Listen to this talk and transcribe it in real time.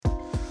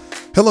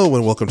Hello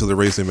and welcome to the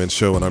Raising Men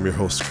Show, and I'm your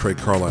host, Craig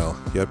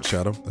Carlisle. Yep,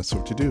 Chatham, that's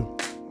what you do.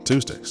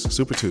 Tuesdays,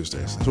 Super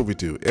Tuesdays. That's what we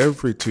do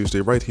every Tuesday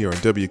right here on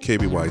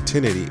WKBY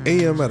 1080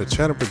 AM out of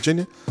Chatham,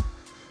 Virginia.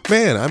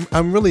 Man,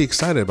 I'm really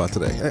excited about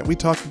today. We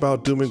talk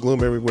about doom and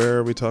gloom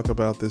everywhere. We talk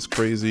about this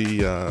crazy,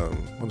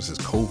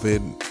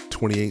 COVID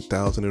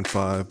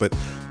 28,005. But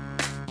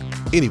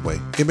anyway,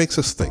 it makes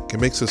us think. It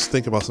makes us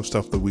think about some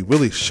stuff that we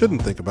really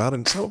shouldn't think about,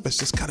 and some of us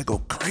just kind of go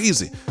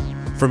crazy.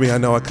 For me, I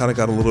know I kind of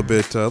got a little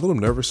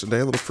nervous today,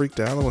 a little freaked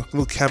out, a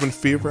little cabin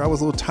fever. I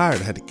was a little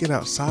tired. I had to get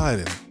outside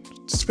and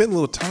spend a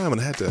little time, and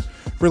I had to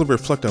really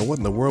reflect on what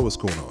in the world was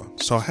going on.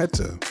 So I had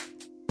to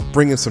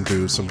bring in some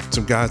dudes,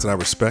 some guys that I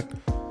respect.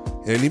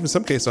 And even in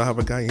some cases, I have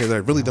a guy here that I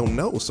really don't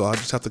know. So I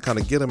just have to kind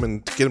of get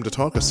them to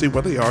talk and see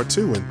where they are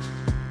too. And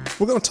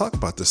we're going to talk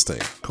about this thing,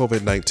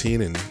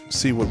 COVID-19, and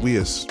see what we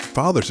as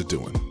fathers are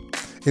doing.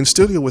 In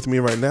studio with me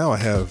right now, I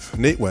have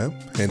Nate Webb.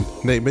 And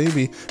Nate,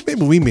 maybe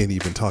we may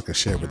even talk and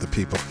share with the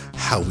people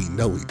how we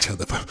know each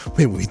other, but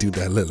maybe we do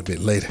that a little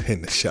bit later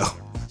in the show.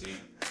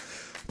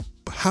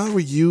 But how are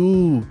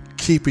you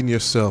keeping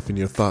yourself and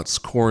your thoughts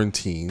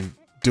quarantined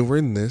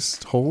during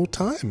this whole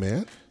time,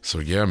 man? So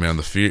yeah, man,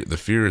 the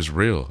fear is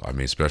real. I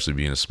mean, especially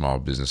being a small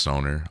business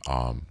owner,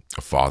 a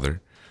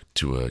father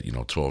to a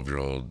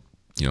 12-year-old,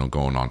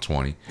 going on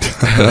 20.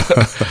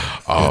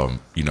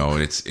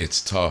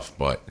 It's tough,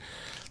 but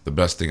the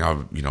best thing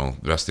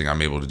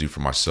I'm able to do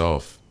for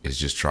myself is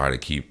just try to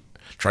keep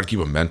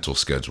a mental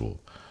schedule.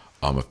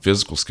 A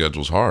physical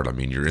schedule is hard. I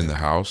mean, you're in the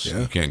house,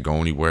 you can't go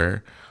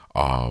anywhere.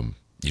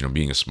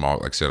 Being a small,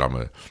 like I said, I'm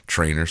a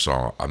trainer,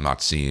 so I'm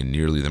not seeing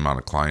nearly the amount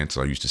of clients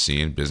I used to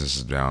seeing. Business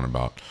is down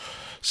about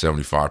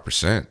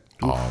 75%,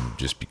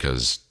 just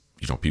because,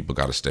 people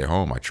got to stay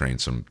home. I train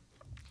some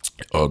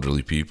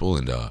elderly people,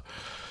 and,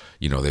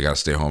 they got to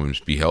stay home and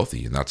just be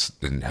healthy.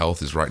 And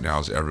health is right now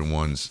is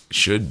everyone's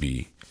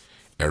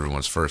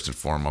first and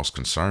foremost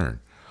concern.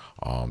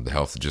 The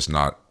health is just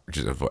of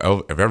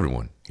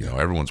everyone,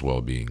 everyone's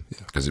well-being,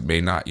 because it may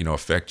not,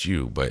 affect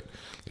you, but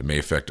it may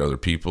affect other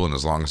people. And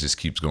as long as this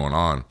keeps going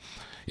on,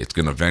 it's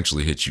going to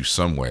eventually hit you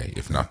some way,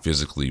 if not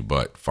physically,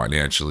 but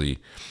financially,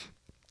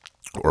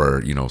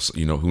 or,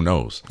 who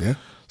knows? Yeah.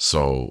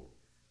 So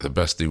the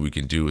best thing we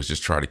can do is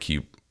just try to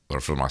keep, or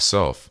for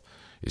myself,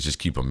 is just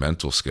keep a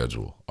mental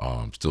schedule,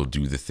 still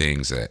do the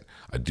things that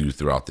I do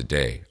throughout the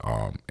day,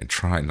 and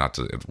try not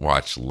to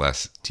watch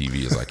less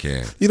TV as I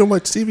can. You don't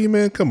watch TV,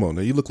 man? Come on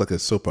now. You look like a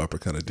soap opera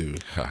kind of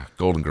dude.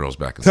 Golden Girls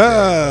back in the day.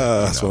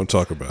 That's what I'm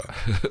talking about.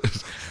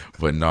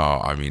 But no,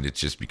 I mean, it's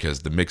just because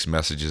the mixed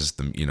messages,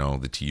 the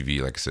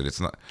TV, like I said,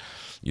 it's not,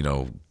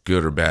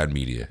 good or bad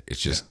media. It's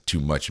just too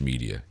much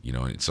media,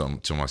 and it's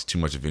too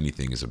much of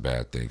anything is a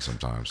bad thing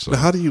sometimes. So now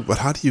how do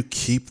you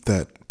keep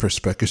that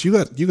perspective? 'Cause you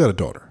got a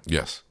daughter.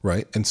 Yes.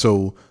 Right. And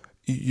so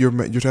you're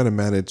trying to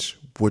manage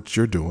what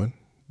you're doing.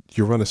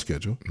 You're on a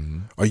schedule. Mm-hmm.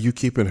 Are you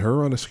keeping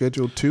her on a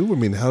schedule too? I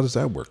mean, how does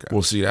that work out?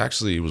 Well, see,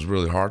 actually, it was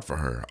really hard for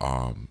her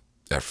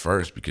at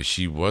first, because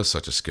she was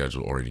such a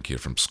schedule-oriented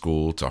kid, from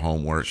school to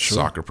homework,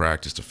 soccer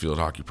practice to field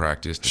hockey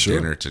practice to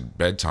dinner to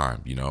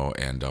bedtime,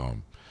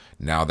 and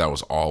now that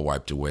was all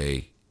wiped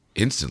away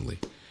instantly.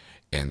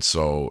 And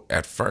so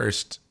at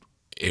first,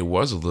 it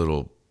was a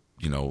little,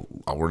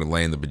 I were to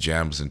lay in the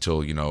pajamas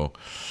until,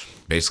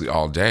 basically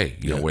all day,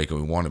 wake up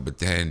and want it. But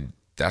then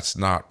that's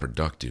not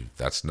productive.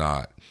 That's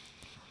not,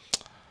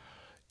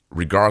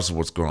 regardless of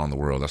what's going on in the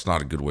world, that's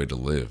not a good way to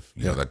live.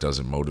 That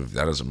doesn't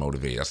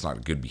motivate. That's not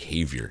a good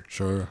behavior.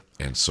 Sure.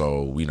 And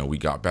so, we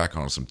got back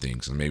on some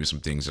things, and maybe some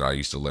things that I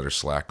used to let her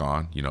slack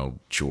on,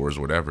 chores,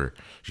 whatever.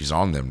 She's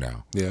on them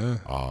now. Yeah.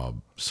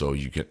 So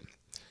you can,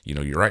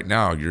 you're right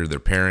now, you're their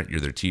parent, you're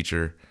their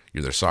teacher,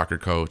 you're their soccer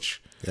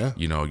coach. Yeah.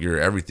 You're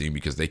everything,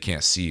 because they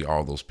can't see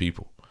all those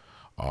people.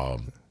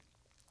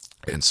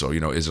 And so,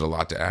 is it a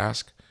lot to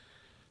ask?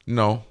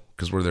 No,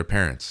 because we're their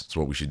parents. It's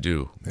what we should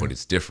do, but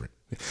it's different.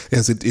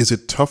 Is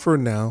it tougher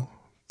now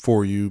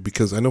for you?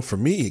 Because I know for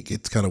me,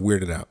 it's kind of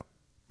weirded out,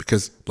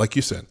 because like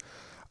you said,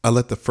 I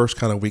let the first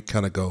kind of week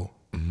kind of go,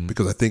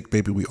 because I think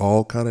maybe we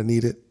all kind of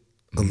needed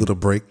a little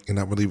break, and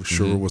not really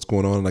sure what's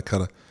going on. And I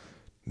kind of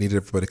needed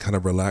everybody to kind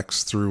of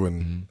relax through,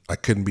 and I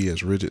couldn't be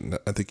as rigid. And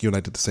I think you and I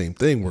did the same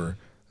thing, where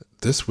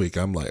this week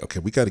I'm like, okay,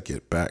 we got to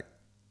get back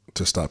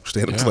to stop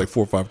staying up till like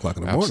 4 or 5 o'clock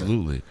in the morning.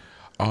 Absolutely.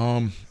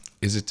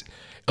 Is it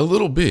a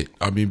little bit?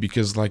 I mean,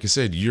 because like I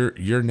said,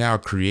 you're now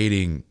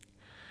creating.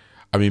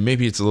 I mean,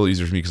 maybe it's a little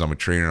easier for me because I'm a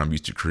trainer. I'm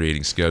used to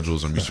creating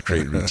schedules. I'm used to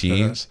creating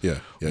routines.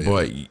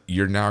 But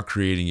you're now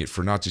creating it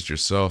for not just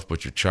yourself,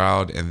 but your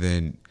child. And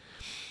then,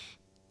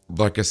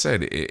 like I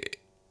said,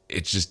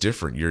 it's just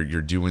different.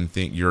 You're doing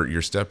things.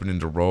 You're stepping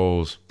into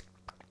roles.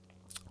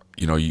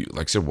 You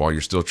like I said, while you're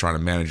still trying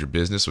to manage your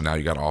business. So now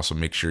you got to also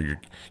make sure your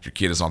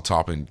kid is on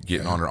top and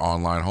getting on her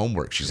online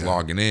homework. She's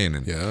logging in,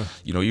 and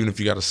even if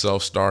you got a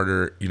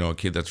self-starter, a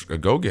kid that's a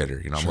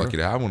go-getter. I'm lucky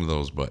to have one of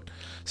those, but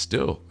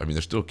still, I mean,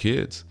 they're still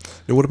kids.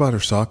 And what about her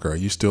soccer? Are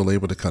you still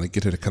able to kind of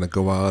get her to kind of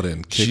go out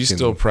and kick? She's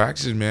still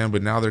practicing, man,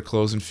 but now they're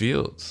closing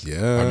fields.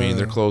 Yeah. I mean,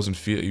 they're closing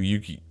field.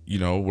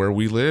 Where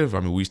we live,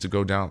 I mean, we used to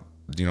go down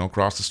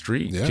across the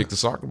street, kick the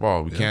soccer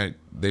ball. We can't.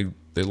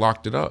 They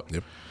locked it up.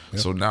 Yep.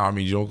 So now, I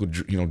mean, you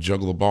don't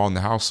juggle the ball in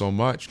the house so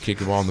much, kick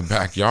the ball in the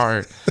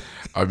backyard.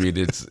 I mean,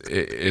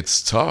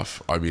 it's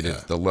tough. I mean,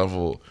 it's the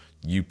level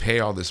you pay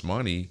all this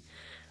money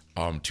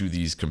to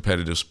these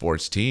competitive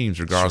sports teams,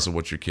 regardless of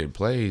what your kid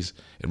plays,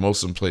 and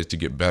most of them plays to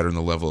get better in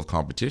the level of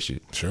competition.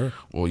 Sure.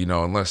 Well,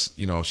 unless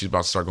she's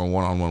about to start going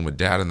one-on-one with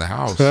dad in the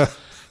house, I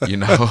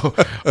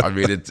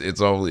mean,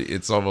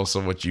 it's almost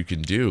so much you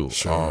can do.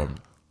 Sure.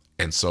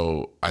 And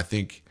so I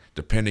think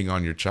depending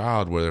on your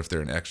child, whether if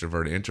they're an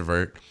extrovert or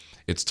introvert,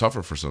 it's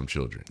tougher for some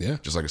children. Yeah.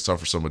 Just like it's tough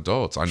for some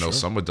adults. I know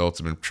some adults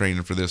have been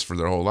training for this for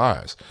their whole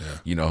lives.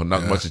 Yeah.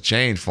 Not much has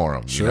changed for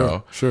them.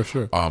 Sure.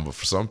 But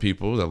for some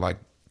people that like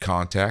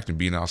contact and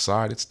being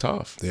outside, it's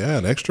tough. Yeah,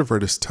 an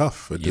extrovert is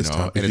tough at this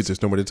time because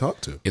there's nobody to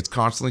talk to. It's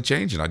constantly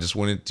changing. I just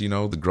went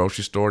into the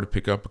grocery store to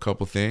pick up a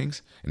couple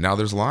things, and now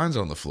there's lines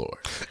on the floor.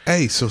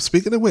 Hey, so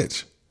speaking of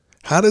which,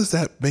 how does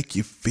that make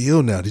you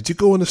feel now? Did you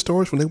go in the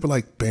stores when they were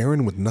like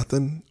barren with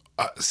nothing?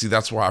 See,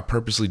 that's why I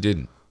purposely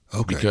didn't.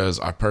 Okay. Because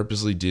I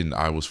purposely didn't.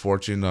 I was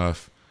fortunate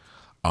enough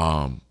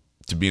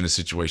to be in a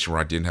situation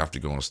where I didn't have to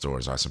go in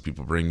stores. I had some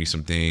people bring me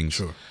some things.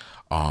 Sure.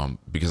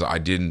 Because I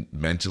didn't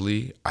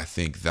mentally, I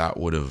think that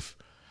would have,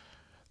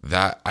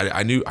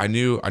 I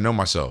know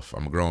myself.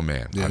 I'm a grown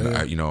man.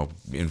 Yeah.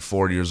 In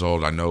 40 years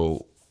old, I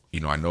know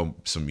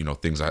some,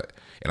 things and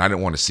I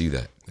didn't want to see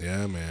that.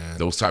 Yeah, man.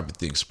 Those type of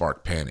things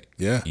spark panic.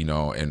 Yeah.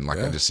 And like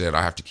I just said,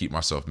 I have to keep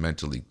myself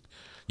mentally,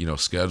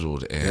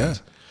 scheduled,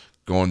 and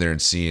going there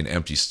and seeing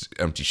empty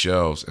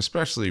shelves,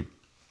 especially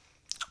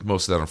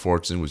most of that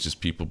unfortunately was just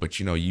people, but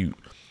you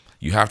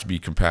have to be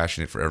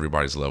compassionate for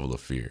everybody's level of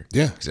fear.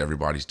 Yeah. Because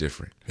everybody's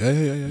different. Yeah.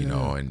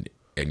 And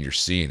you're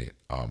seeing it.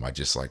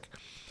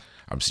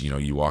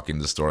 You walk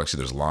into the store, actually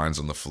there's lines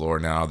on the floor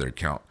now. They're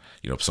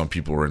some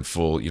people are in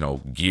full,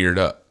 geared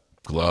up,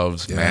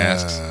 gloves,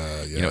 masks.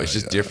 It's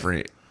just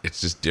different. It's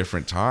just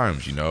different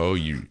times, you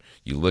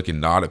look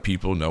and nod at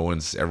people.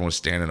 Everyone's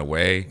standing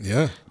away.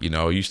 Yeah.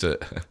 You used to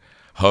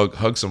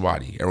hug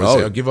somebody. Everyone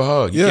say, give a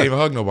hug. You can't even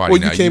hug nobody.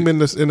 Well, now. You came in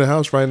the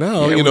house right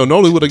now.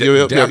 Normally would have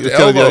given the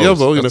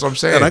elbows. That's what I'm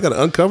saying. And I got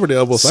to uncover the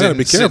elbows. So I got to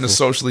be careful. Sitting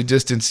socially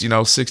distanced,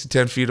 6 to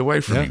 10 feet away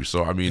from you.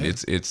 So I mean,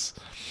 it's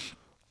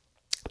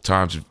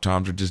times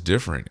are just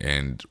different,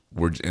 and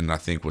I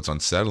think what's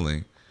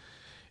unsettling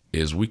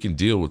is we can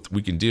deal with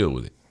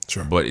it.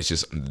 Sure. But it's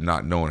just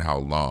not knowing how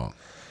long.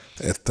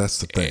 That's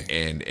the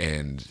thing.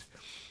 And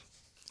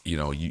you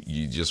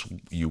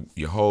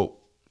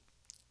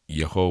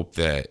hope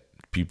that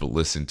people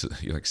listen to,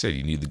 like I said,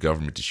 you need the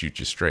government to shoot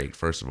you straight,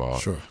 first of all.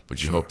 Sure.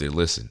 But you hope they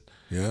listen.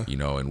 Yeah.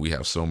 And we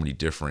have so many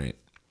different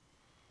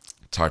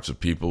types of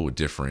people with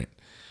different,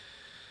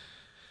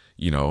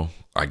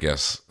 I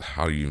guess,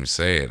 how do you even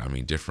say it? I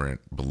mean,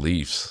 different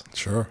beliefs.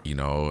 Sure.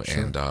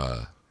 And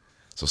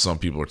so some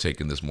people are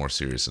taking this more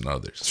serious than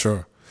others.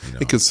 Sure.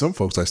 Because some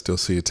folks I still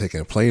see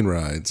taking plane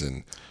rides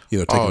and,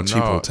 taking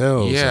cheap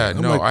hotels. Yeah,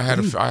 no. I had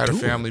a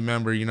family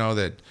member,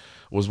 that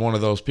was one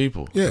of those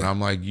people. Yeah. And I'm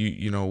like,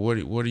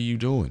 what are you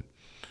doing?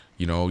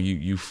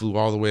 You flew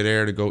all the way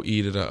there to go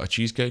eat at a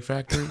cheesecake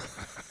factory?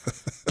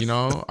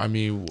 I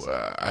mean,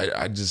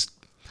 I just,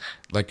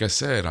 like I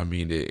said, I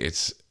mean,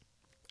 it's,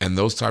 and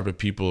those type of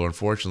people,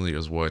 unfortunately,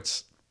 is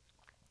what's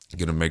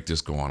going to make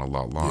this go on a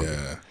lot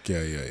longer. Yeah.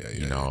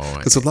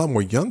 There's a lot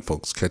more young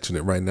folks catching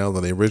it right now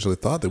than they originally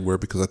thought they were,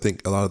 because I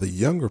think a lot of the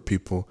younger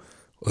people,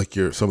 like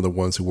some of the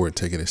ones who weren't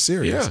taking it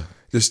serious,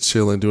 just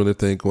chilling, doing their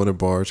thing, going to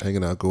bars,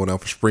 hanging out, going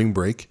out for spring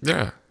break.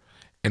 Yeah.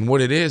 And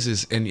what it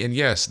is, and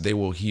yes, they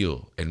will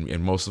heal.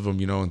 And most of them,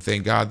 and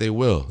thank God they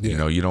will.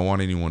 Yeah. You don't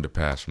want anyone to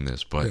pass from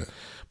this. But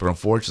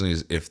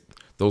unfortunately, if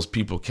those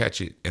people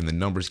catch it and the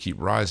numbers keep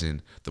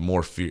rising, the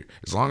more fear.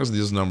 As long as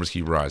these numbers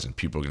keep rising,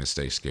 people are going to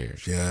stay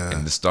scared. Yeah.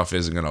 And the stuff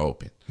isn't going to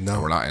open. No.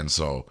 And we're not. And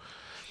so,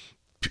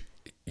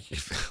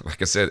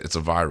 like I said, it's a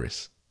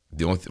virus.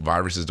 The only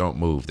viruses don't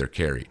move; they're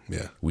carried.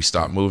 Yeah. We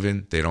stop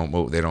moving; they don't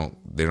move. They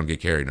don't get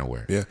carried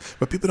nowhere. Yeah,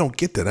 but people don't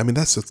get that. I mean,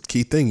 that's a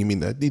key thing. I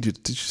mean, I need you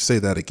to say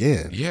that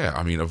again. Yeah,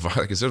 I mean,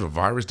 like I said, a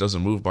virus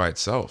doesn't move by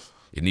itself.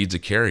 It needs a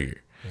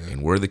carrier,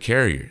 and we're the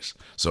carriers.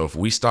 So if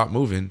we stop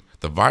moving,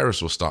 the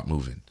virus will stop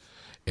moving,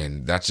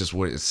 and that's just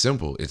what it's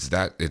simple. It's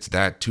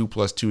that 2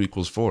 + 2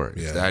 = 4.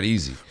 It's that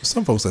easy.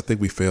 Some folks, I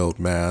think we failed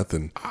math,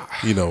 and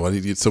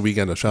so we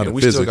got a shot at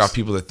we physics. Still got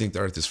people that think the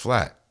Earth is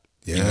flat.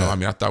 Yeah. I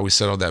mean, I thought we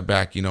settled that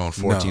back, in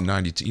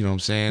 1492. You know what I'm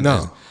saying?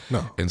 No.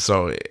 And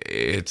so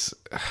it's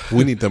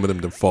we need them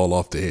to fall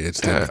off the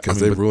edge because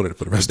they ruined it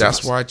for the rest of us.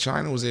 That's why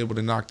China was able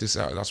to knock this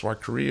out. That's why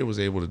Korea was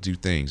able to do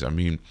things. I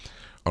mean,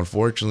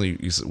 unfortunately,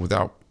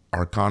 without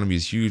our economy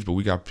is huge, but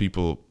we got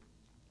people,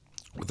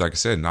 like I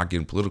said, not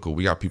getting political.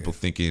 We got people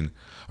thinking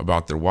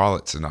about their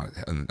wallets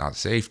and not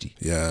safety.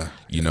 Yeah.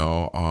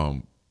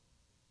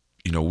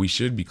 We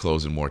should be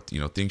closing more.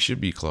 Things should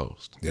be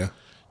closed. Yeah.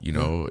 You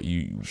know,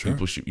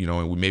 people should, you know,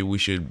 and maybe we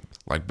should,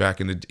 like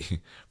back in the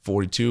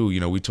 42, you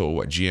know, we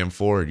told GM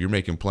Ford, you're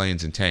making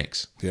planes and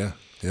tanks. Yeah.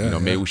 Yeah. You know,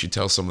 maybe we should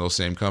tell some of those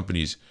same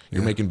companies,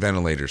 you're making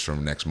ventilators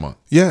from next month.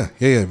 Yeah.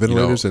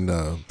 Ventilators, you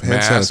know, and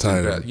hand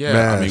sanitizer.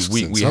 I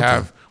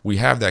mean, we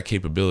have that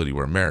capability.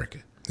 We're America.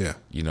 Yeah.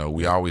 You know,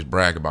 we always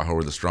brag about how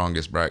we're the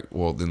strongest.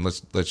 Well, then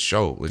let's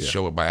show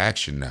it by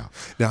action now.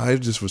 Now, I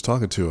just was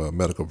talking to a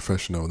medical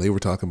professional, and they were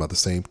talking about the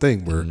same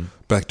thing. Where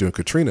back during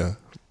Katrina,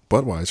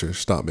 Budweiser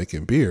stopped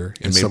making beer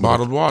and made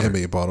bottled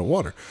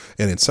water.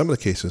 And in some of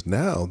the cases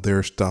now,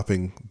 they're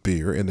stopping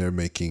beer and they're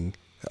making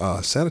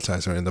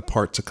sanitizer and the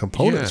parts and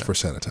components for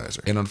sanitizer.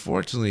 And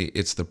unfortunately,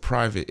 it's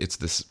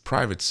this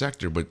private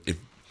sector. But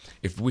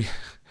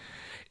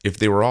if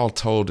they were all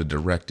told a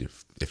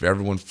directive, if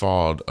everyone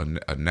followed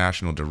a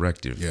national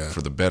directive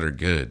for the better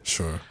good,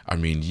 sure. I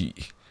mean,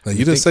 now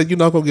you just said you're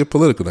not going to get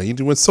political. Now you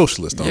went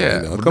socialist on me.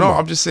 Now. Come on.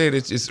 I'm just saying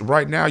it's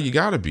right now. You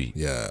got to be.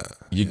 Yeah.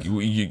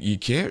 You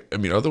can't. I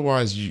mean,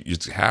 otherwise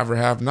it's have or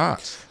have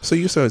nots. So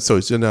you said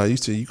now you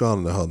said you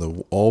got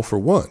the all for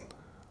one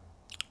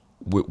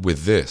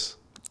with this.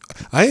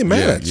 I ain't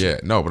mad at you. Yeah,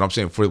 no, but I'm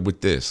saying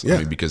with this. I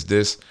mean, because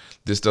this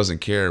doesn't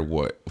care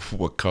what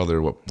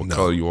color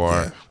color you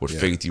are, what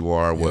faith you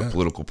are, what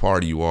political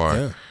party you are.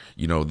 Yeah.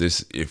 You know,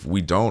 this, if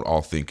we don't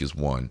all think as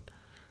one,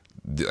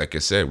 like I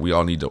said, we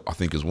all need to I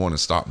think as one and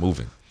stop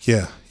moving.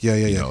 Yeah.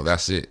 You know,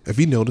 that's it. If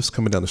you notice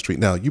coming down the street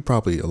now, you're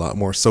probably a lot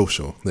more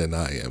social than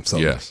I am. So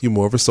you're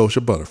more of a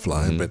social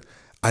butterfly. But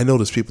I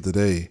notice people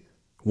today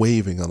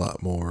waving a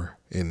lot more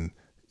in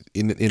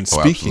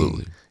speaking.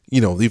 Absolutely. You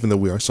know, even though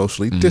we are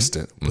socially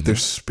distant, but they're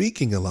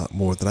speaking a lot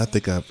more than I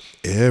think I've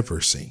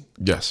ever seen.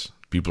 Yes.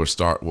 People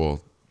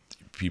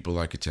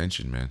like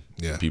attention, man.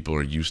 Yeah. People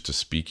are used to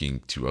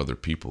speaking to other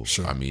people.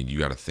 Sure. I mean, you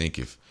got to think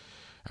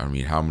how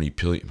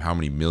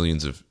many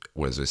millions of,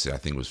 what does I say? I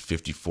think it was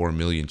 54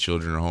 million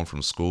children are home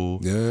from school.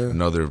 Yeah.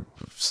 Another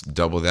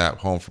double that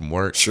home from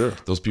work. Sure.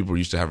 Those people are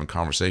used to having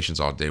conversations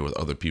all day with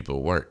other people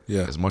at work.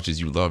 Yeah. As much as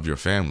you love your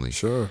family.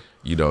 Sure.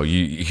 You know,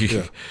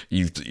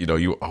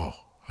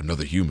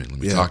 another human. Let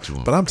me talk to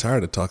him. But I'm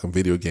tired of talking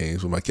video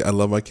games with my kids. I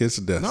love my kids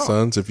to death. No.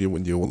 Sons,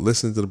 when you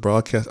listen to the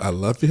broadcast, I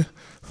love you.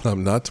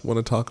 I'm not want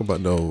to talk about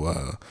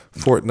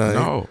Fortnite.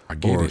 No, I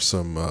get or it.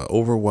 Some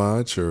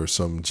Overwatch or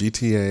some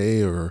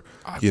GTA or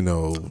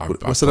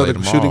what's that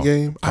other shooting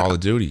game? Call of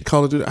Duty.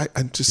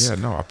 I just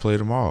I played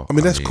them all. I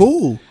mean that's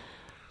cool,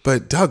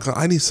 but Doug,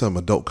 I need some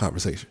adult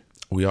conversation.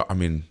 We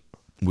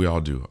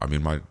all do. I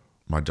mean my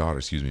daughter,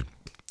 excuse me.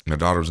 My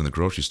daughter was in the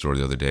grocery store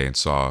the other day and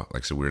saw,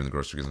 like I said, we were in the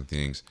grocery getting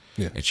things,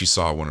 and she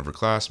saw one of her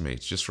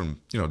classmates just from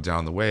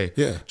down the way,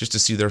 just to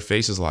see their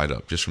faces light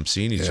up just from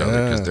seeing each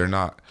other, because they're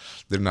not,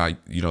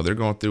 they're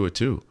going through it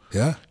too.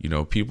 Yeah,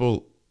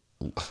 people,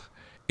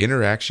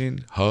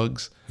 interaction,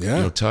 hugs,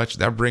 touch,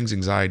 that brings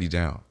anxiety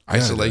down.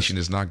 Isolation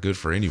is not good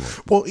for anyone.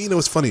 Well,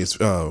 it's funny. It's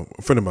a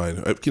friend of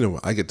mine.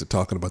 I get to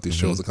talking about these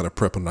shows and kind of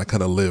prep them. And I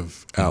kind of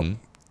live out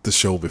the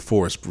show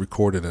before it's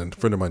recorded. And a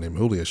friend of mine named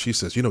Julia, she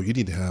says, you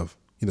need to have.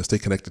 Stay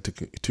connected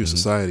to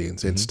society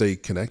and stay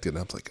connected. And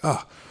I was like,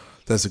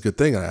 that's a good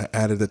thing. I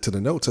added it to the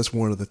notes. That's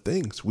one of the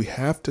things. We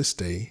have to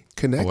stay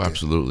connected. Oh,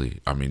 absolutely.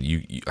 I mean,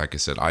 you like I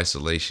said,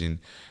 isolation.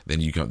 Then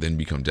you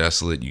become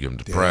desolate. You become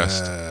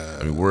depressed. Yeah.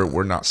 I mean,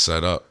 we're not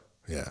set up.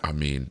 Yeah. I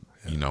mean,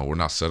 we're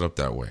not set up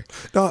that way.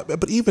 No,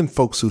 but even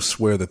folks who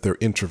swear that they're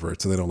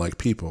introverts and they don't like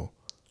people,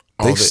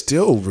 they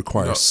still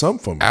require some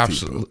form of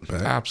people.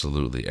 Right?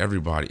 Absolutely.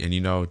 Everybody. And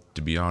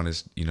to be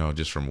honest,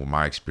 just from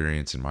my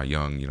experience in my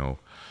young,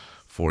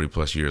 40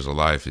 plus years of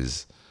life,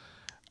 is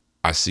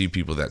I see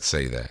people that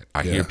say that.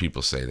 I hear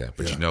people say that.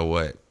 But you know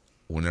what?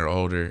 When they're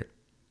older,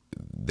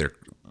 they're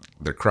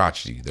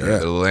crotchety. They're a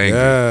little angry.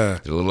 Yeah.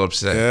 They're a little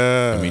upset.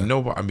 Yeah.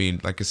 I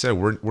mean, like I said,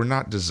 we're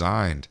not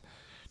designed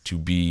to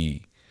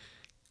be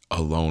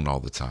alone all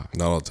the time.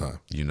 Not all the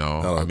time.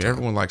 I mean,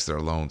 everyone likes their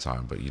alone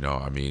time, but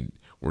I mean,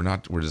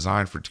 we're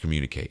designed to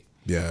communicate.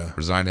 Yeah. We're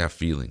designed to have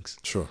feelings.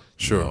 Sure.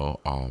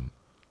 And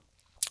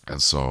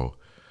so,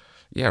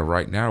 yeah,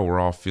 right now we're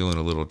all feeling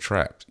a little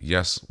trapped.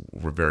 Yes,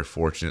 we're very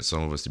fortunate,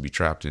 some of us, to be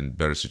trapped in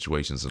better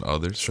situations than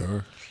others.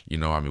 Sure.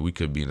 I mean, we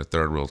could be in a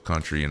third world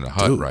country in a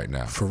hut right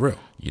now. For real.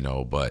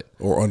 But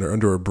or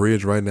under a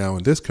bridge right now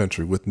in this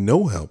country with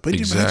no help. Can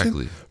you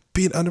imagine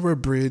being under a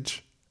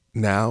bridge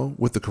now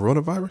with the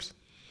coronavirus?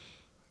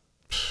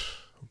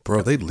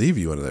 Bro, they'd leave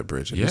you under that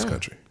bridge in this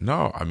country.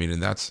 No, I mean,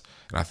 and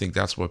I think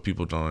that's what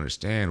people don't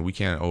understand. We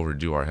can't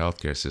overdo our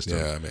healthcare system.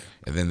 Yeah, man.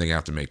 And then they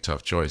have to make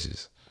tough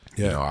choices.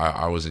 Yeah,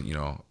 I was an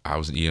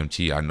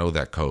EMT. I know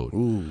that code.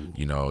 Ooh.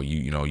 You don't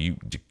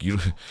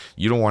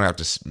want to have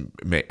to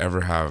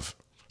ever have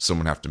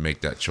someone have to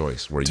make that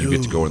choice where you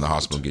get to go in the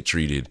hospital and get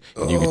treated,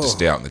 and you get to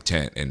stay out in the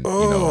tent, and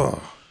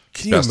Can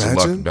you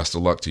imagine? Best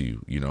of luck to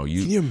you. Can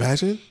you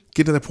imagine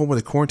getting to that point where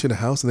they quarantine the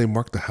house and they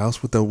mark the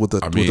house with those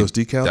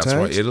decal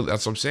tags?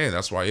 That's what I'm saying.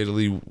 That's why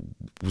Italy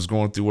was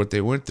going through what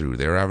they went through.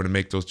 They were having to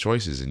make those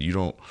choices, and you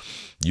don't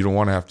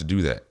want to have to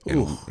do that.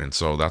 And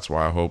so that's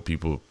why I hope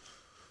people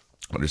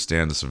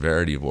understand the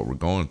severity of what we're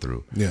going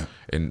through. Yeah.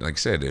 And like I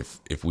said,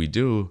 if we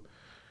do,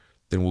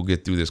 then we'll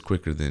get through this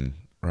quicker than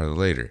rather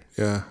later.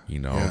 Yeah. You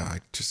know? Yeah. I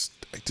just,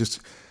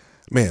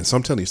 man, so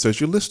I'm telling you, so as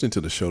you're listening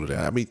to the show today,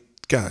 I mean,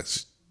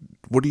 guys,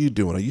 what are you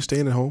doing? Are you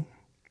staying at home?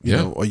 You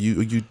know, are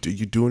you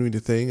doing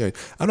anything?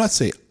 I'm not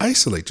saying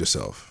isolate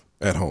yourself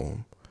at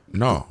home.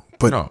 No.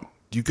 But no.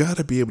 you got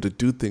to be able to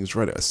do things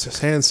right.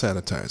 Hand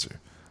sanitizer.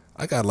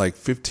 I got like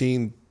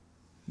 15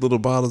 little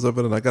bottles of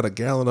it, and I got a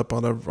gallon up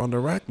on the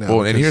rack now.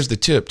 Well, and here's the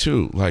tip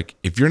too. Like,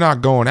 if you're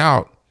not going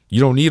out, you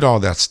don't need all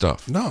that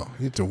stuff. No,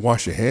 you need to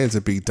wash your hands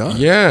and be done.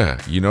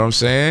 Yeah, you know what I'm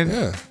saying?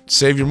 Yeah.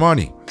 Save your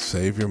money.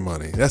 Save your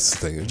money. That's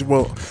the thing.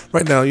 Well,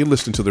 right now you're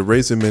listening to the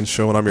Raising Men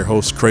Show, and I'm your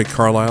host, Craig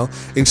Carlisle.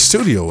 In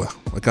studio,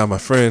 I got my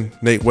friend,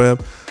 Nate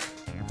Webb.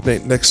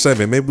 Nate, next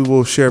segment, maybe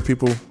we'll share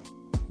people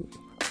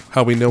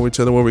how we know each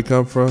other, where we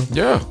come from.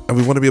 Yeah. And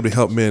we want to be able to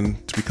help men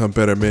to become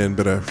better men,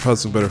 better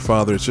husbands, better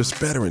fathers,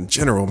 just better in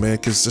general, man.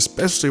 Because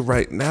especially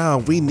right now,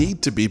 we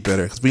need to be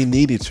better because we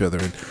need each other.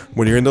 And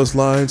when you're in those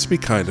lines, be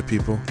kind to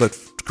people. Let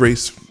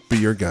grace be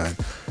your guide.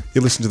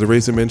 You listen to the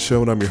Raising Men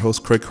Show, and I'm your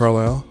host, Craig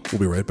Carlisle. We'll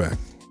be right back.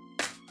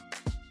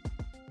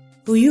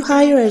 Who you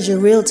hire as your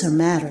realtor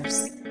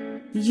matters.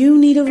 You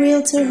need a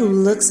realtor who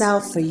looks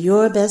out for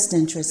your best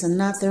interests and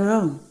not their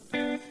own.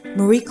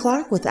 Marie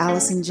Clark with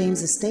Allison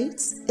James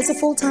Estates is a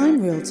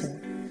full-time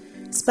realtor,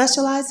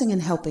 specializing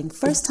in helping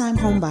first-time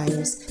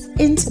homebuyers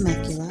in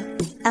Temecula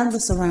and the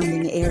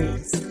surrounding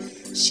areas.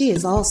 She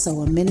is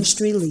also a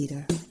ministry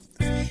leader.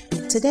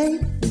 Today,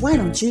 why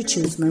don't you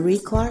choose Marie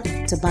Clark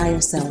to buy or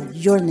sell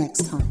your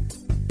next home?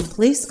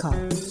 Please call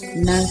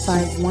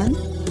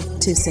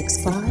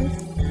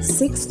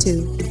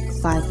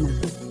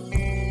 951-265-6259.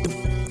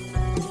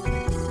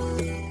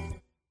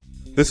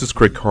 This is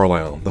Craig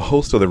Carlisle, the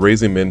host of the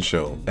Raising Men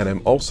Show, and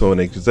I'm also an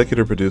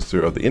executive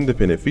producer of the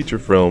independent feature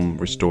film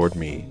Restored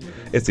Me.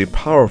 It's a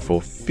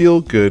powerful,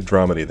 feel-good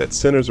dramedy that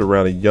centers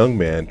around a young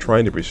man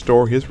trying to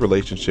restore his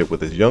relationship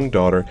with his young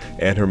daughter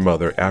and her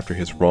mother after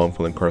his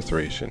wrongful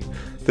incarceration.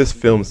 This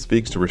film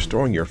speaks to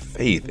restoring your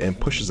faith and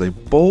pushes a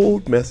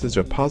bold message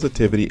of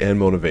positivity and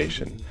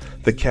motivation.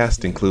 The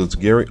cast includes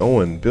Gary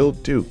Owen, Bill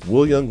Duke,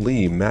 William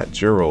Lee, Matt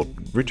Gerald,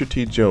 Richard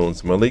T.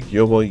 Jones, Malik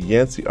Yobo,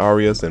 Yancey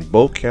Arias, and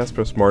Bo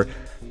Casper Smart,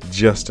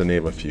 just to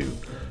name a few.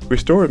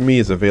 Restored Me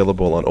is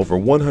available on over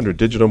 100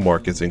 digital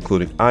markets,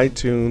 including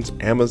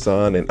iTunes,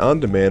 Amazon, and on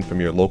demand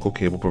from your local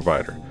cable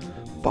provider.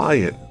 Buy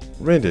it,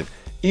 rent it.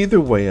 Either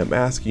way, I'm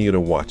asking you to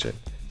watch it.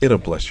 It'll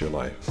bless your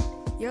life.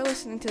 You're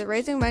listening to the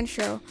Raising Men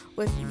Show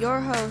with your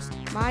host,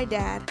 my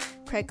dad,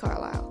 Craig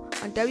Carlisle,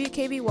 on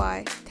WKBY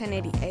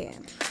 1080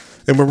 AM.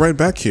 And we're right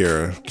back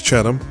here,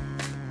 Chatham.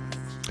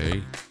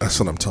 Hey. That's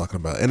what I'm talking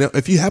about. And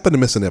if you happen to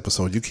miss an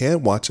episode, you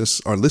can watch us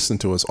or listen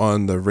to us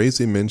on the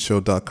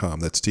raisingmenshow.com.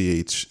 That's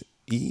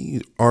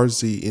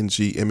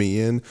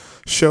TheRZNGMEN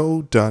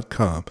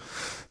show.com.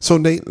 So,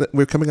 Nate,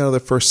 we're coming out of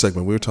the first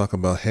segment. We were talking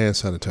about hand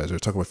sanitizer. We're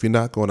talking about if you're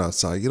not going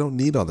outside, you don't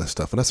need all that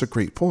stuff. And that's a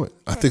great point.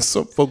 I think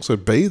some folks are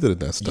bathing in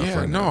that stuff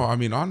right now. No, I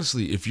mean,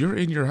 honestly, if you're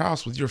in your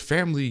house with your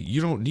family,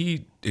 you don't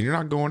need, and you're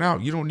not going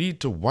out, you don't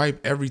need to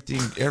wipe everything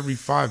every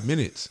 5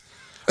 minutes.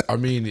 I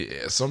mean,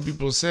 some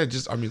people said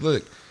just, I mean,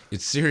 look,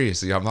 it's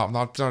serious. I'm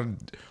not trying,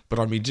 but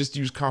I mean, just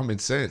use common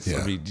sense.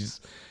 Yeah. I mean,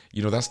 just,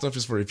 you know, that stuff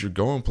is for if you're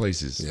going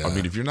places. Yeah. I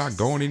mean, if you're not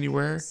going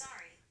anywhere.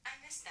 Sorry, I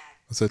missed that.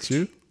 Is that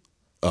you?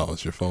 Oh,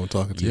 it's your phone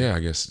talking to you? Yeah, I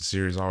guess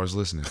Siri's always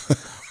listening.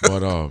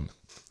 But,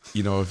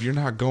 you know, if you're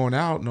not going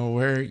out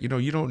nowhere, you know,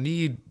 you don't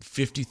need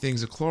 50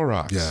 things of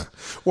Clorox. Yeah.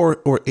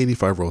 Or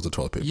 85 rolls of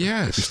toilet paper.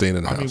 Yes. If you're staying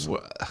in the house. I mean,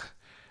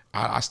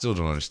 I still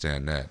don't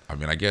understand that. I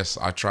mean, I guess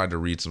I tried to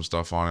read some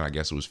stuff on it. I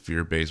guess it was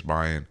fear-based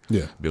buying.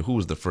 Yeah. But who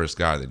was the first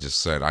guy that just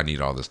said, I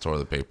need all this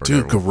toilet paper?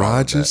 Dude,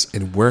 garages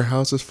and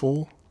warehouses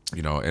full?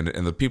 You know, and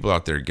the people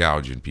out there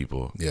gouging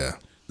people. Yeah.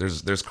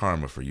 There's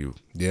karma for you.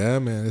 Yeah,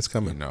 man, it's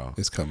coming. You know.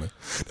 It's coming.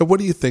 Now, what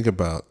do you think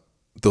about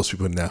those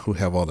people now who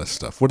have all that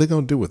stuff? What are they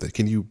going to do with it?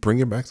 Can you bring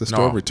it back to the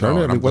store, return it?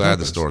 I mean, I'm glad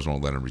happens? the stores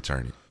won't let them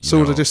return it.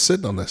 So they're just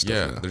sitting on that stuff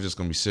Yeah, now? they're just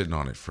going to be sitting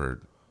on it for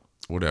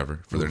whatever,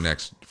 for their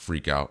next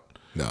freak out.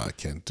 No, I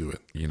can't do it.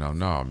 You know,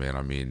 no, man.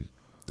 I mean,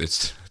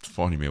 it's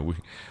funny, man.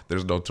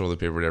 There's no toilet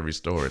paper at every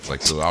store. It's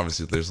like, so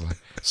obviously there's like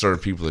certain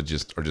people that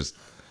just are just,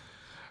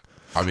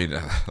 I mean,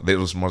 they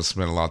just want to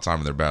spend a lot of time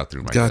in their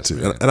bathroom. I guess,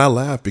 to. And I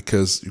laugh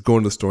because you go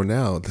into the store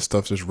now, the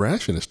stuff's just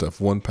ration and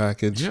stuff. One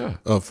package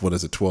of,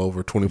 12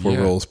 or 24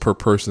 rolls per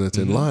person that's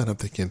in line. I'm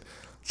thinking,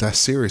 that's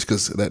serious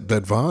because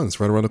that Vons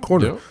right around the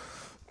corner. Yep.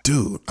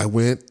 Dude, I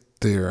went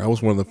there. I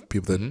was one of the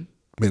people that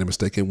made a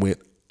mistake and went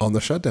on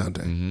the shutdown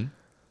day.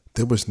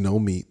 There was no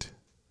meat.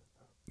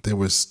 There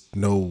was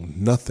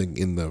nothing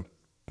in the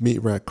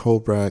meat rack,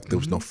 cold rack. There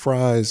was no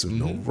fries, there was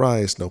no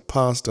rice, no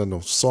pasta, no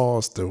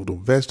sauce. There were no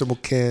vegetable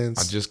cans.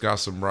 I just got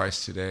some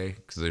rice today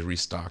because they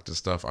restocked and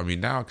stuff. I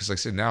mean, now, because like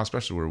I said, now,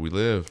 especially where we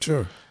live,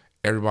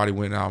 everybody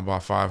went out and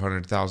bought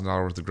 $500,000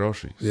 worth of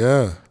groceries.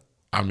 Yeah.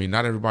 I mean,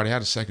 not everybody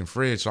had a second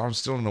fridge, so I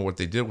still don't know what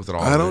they did with it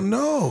all. I don't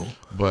know.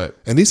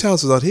 And these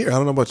houses out here, I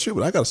don't know about you,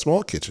 but I got a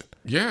small kitchen.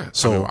 Yeah.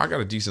 So I mean, I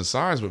got a decent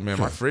size, but man,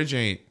 my fridge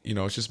ain't, you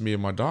know, it's just me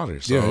and my daughter.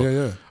 So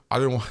yeah. I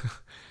didn't want,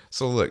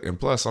 so look, and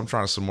plus I'm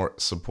trying to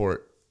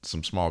support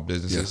some small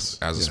businesses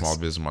as a small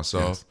business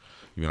myself.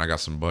 I mean, I got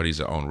some buddies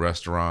that own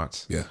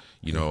restaurants. Yeah.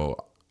 You know,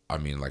 I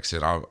mean, like I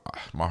said,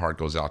 my heart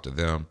goes out to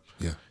them.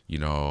 Yeah. You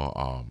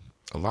know,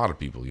 a lot of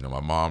people. You know, my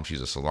mom,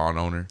 she's a salon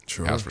owner.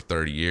 Sure. Has for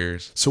 30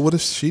 years. So what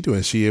is she doing?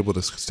 Is she able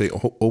to stay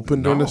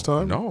open during this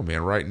time? No,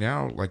 man. Right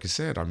now, like I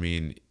said, I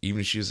mean,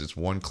 even if it's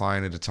one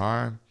client at a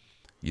time,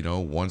 you know,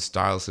 one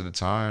stylist at a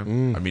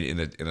time. I mean,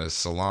 in a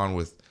salon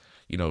with,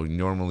 you know,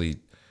 normally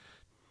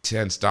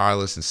 10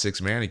 stylists and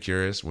 6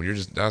 manicurists, when you're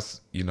just,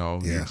 that's, you know,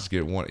 you just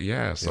get one.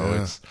 Yeah.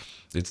 So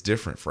it's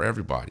different for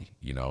everybody.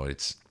 You know,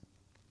 it's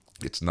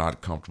not a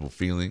comfortable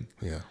feeling.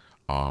 Yeah.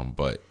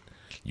 But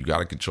you got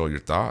to control your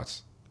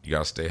thoughts. You got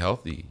to stay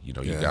healthy. You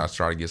know, you got to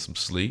try to get some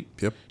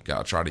sleep. Yep. You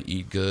got to try to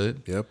eat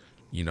good. Yep.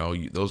 You know,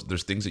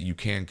 there's things that you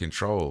can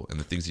control, and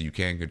the things that you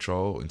can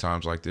control in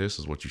times like this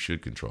is what you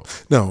should control.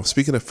 Now,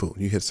 speaking of food,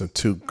 you hit some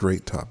 2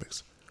 great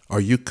topics. Are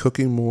you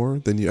cooking more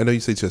than you? I know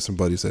you say you have some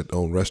buddies that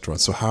own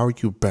restaurants. So how are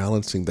you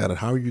balancing that, and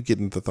how are you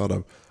getting the thought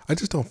of, I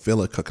just don't feel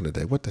like cooking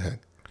today? What the heck?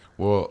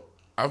 Well,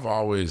 I've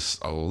always,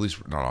 at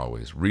least not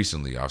always,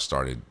 recently I've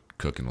started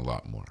cooking a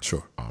lot more.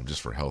 Sure.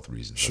 Just for health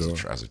reasons. Sure.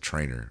 As a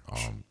trainer.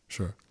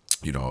 Sure.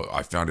 You know,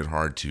 I found it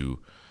hard to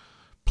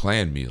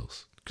plan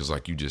meals because,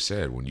 like you just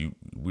said, when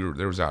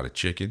there was out of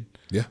chicken,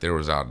 there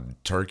was out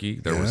of turkey,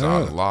 there was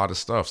out a lot of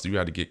stuff. So you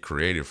had to get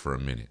creative for a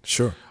minute.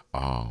 Sure.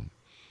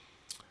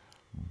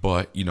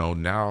 But you know,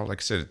 now, like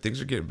I said, things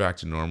are getting back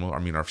to normal. I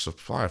mean, our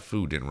supply of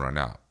food didn't run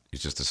out.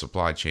 It's just the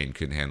supply chain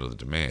couldn't handle the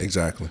demand.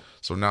 Exactly.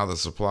 So now the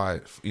supply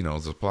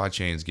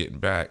chain's getting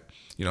back.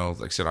 You know,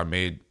 like I said, I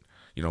made,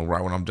 you know,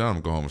 right when I'm done,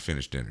 I'm going to go home and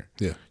finish dinner.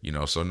 Yeah. You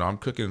know, so now I'm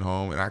cooking at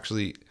home, and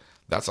actually,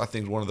 that's, I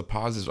think, one of the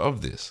positives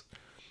of this.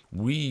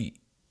 We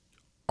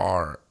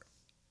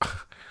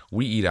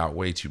eat out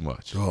way too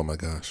much. Oh my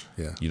gosh,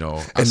 yeah. You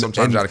know,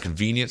 sometimes out of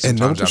convenience,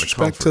 sometimes out of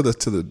comfort. And no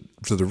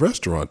disrespect to the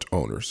restaurant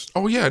owners.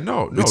 Oh yeah,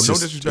 no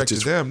disrespect to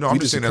them. No, I'm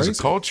just saying as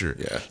a culture.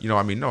 Yeah. You know,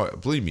 I mean, no,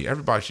 believe me,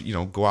 everybody should, you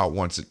know, go out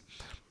once,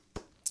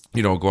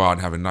 you know, go out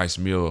and have a nice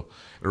meal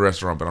at a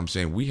restaurant. But I'm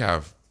saying we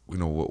have, you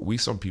know,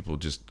 some people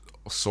just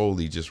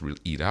solely just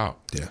eat out.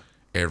 Yeah.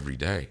 Every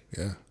day.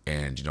 Yeah.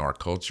 And you know, our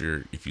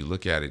culture, if you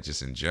look at it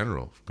just in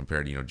general,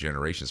 compared to, you know,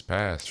 generations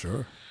past.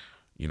 Sure.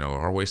 You know,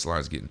 our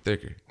waistline's getting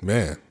thicker.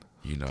 Man.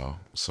 You know,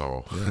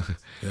 so,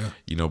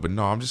 you know, but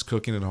no, I'm just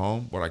cooking at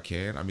home what I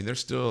can. I mean, there's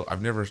still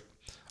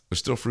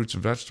fruits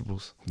and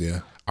vegetables.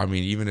 Yeah. I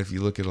mean, even if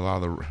you look at a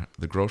lot of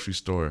the grocery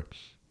store,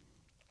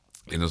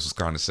 and this was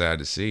kind of sad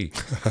to see,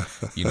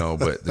 you know,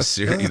 but the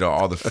cereal, you know,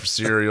 all the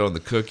cereal and the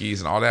cookies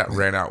and all that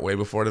ran out way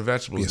before the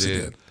vegetables did.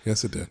 It did.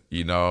 Yes, it did.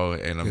 You know,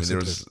 and I mean, there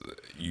was,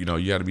 you know,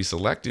 you had to be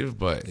selective,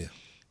 but,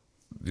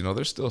 you know,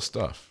 there's still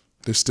stuff.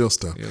 There's still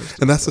stuff. Yeah,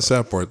 and that's the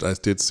sad part. I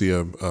did see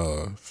a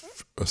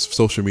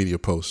social media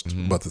post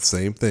about the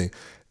same thing.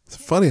 It's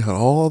funny how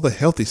all the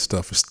healthy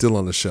stuff is still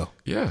on the shelf.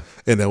 Yeah.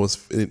 And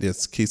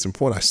it's case in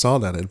point. I saw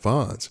that at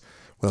Vaughn's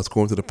when I was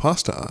going to the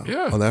pasta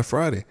aisle on that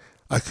Friday.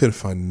 I couldn't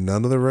find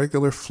none of the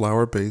regular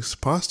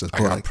flour-based pastas. I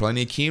got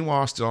plenty of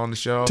quinoa still on the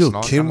shelf. Dude, and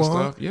all quinoa kind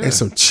of stuff. And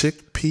some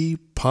chickpea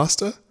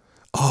pasta.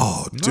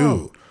 Oh,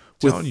 dude.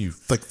 Telling you,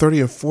 like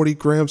 30 and 40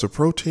 grams of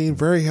protein,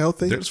 very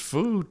healthy. There's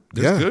food.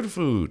 There's good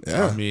food.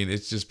 Yeah. I mean,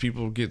 it's just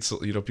people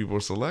are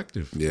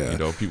selective. Yeah. You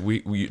know,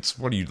 it's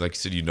funny, like you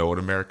said, you know what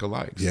America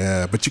likes.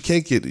 Yeah, but you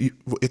can't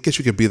I guess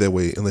you can be that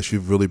way unless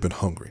you've really been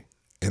hungry.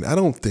 And I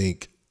don't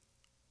think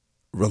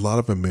a lot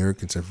of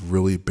Americans have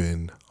really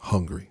been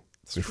hungry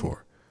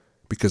before.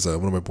 Because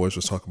one of my boys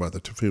was talking about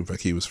that too. In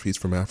fact, he's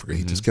from Africa.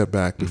 He just got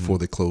back before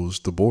they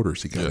closed the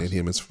borders. He got in.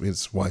 Him,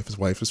 his wife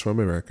is from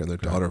America, and their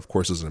daughter, of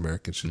course, is an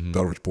American. His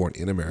daughter was born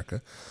in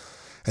America,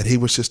 and he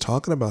was just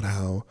talking about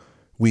how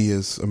we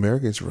as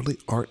Americans really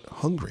aren't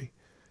hungry.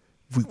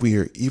 We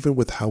are, even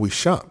with how we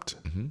shopped.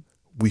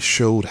 We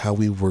showed how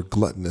we were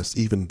gluttonous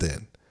even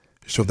then.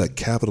 Showed that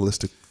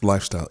capitalistic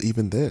lifestyle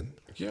even then.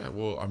 Yeah,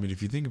 well, I mean,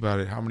 if you think about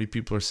it, how many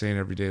people are saying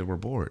every day that we're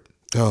bored?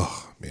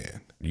 Oh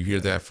man. You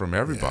hear that from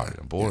everybody.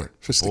 I'm bored.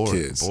 Just bored,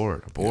 the kids.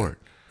 I'm bored.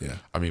 Yeah.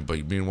 I mean,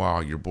 but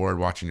meanwhile, you're bored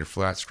watching your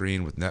flat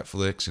screen with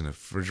Netflix and a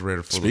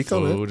refrigerator full of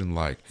food and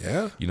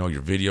you know,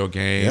 your video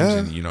games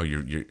and you know,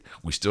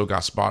 we still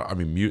got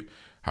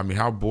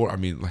how bored? I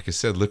mean, like I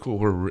said, look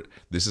what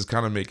this is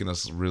kind of making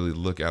us really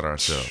look at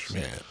ourselves.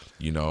 Man.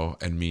 You know,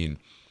 I mean,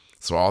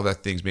 so all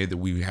that things made that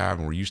we have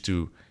and we're used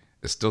to,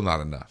 it's still not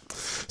enough.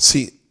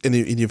 See, and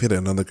you've hit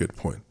another good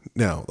point.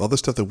 Now, all the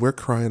stuff that we're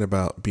crying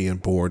about being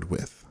bored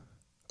with,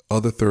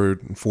 other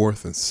third and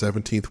fourth and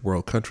 17th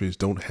world countries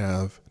don't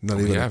have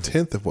even a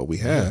tenth of what we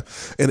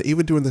have. Yeah. And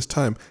even during this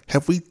time,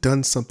 have we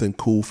done something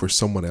cool for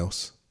someone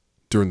else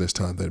during this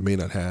time that may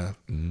not have?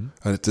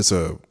 It's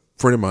a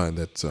friend of mine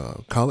that's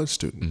a college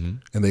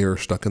student, and they are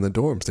stuck in the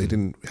dorms. They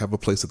didn't have a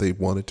place that they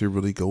wanted to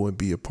really go and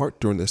be a part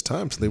during this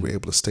time, so they were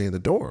able to stay in the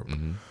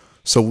dorm.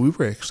 So we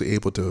were actually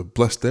able to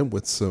bless them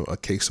with a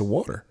case of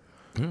water.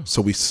 Yeah.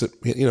 So we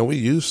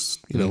used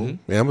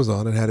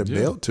Amazon and had it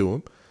mailed to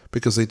them,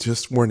 because they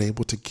just weren't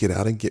able to get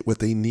out and get what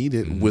they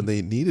needed when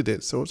they needed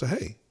it. So it's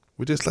hey,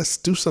 Let's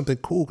do something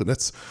cool. And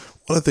that's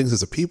one of the things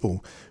as a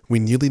people, we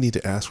really need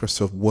to ask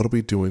ourselves, what are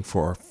we doing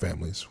for our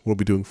families? What are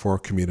we doing for our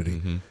community?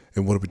 Mm-hmm.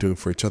 And what are we doing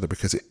for each other?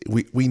 Because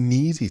we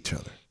need each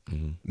other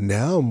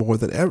now more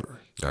than ever.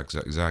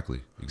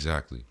 Exactly.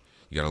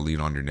 You got to lean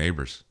on your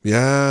neighbors.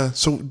 Yeah.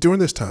 So during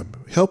this time,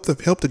 help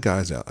the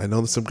guys out. I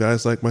know that some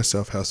guys like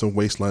myself have some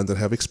waistlines that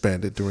have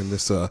expanded during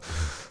this. What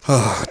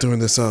do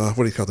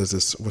you call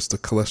this? What's the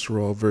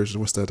cholesterol version?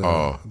 What's that?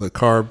 The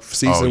carb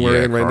season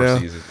we're in right now.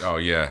 Season. Oh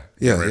yeah.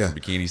 Yeah. For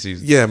bikini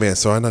season. Yeah, man.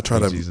 So I'm not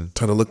trying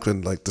to look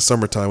in like the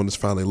summertime when this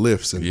finally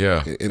lifts and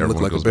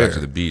look like goes a bear. Back to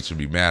the beach and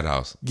be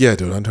madhouse. Yeah,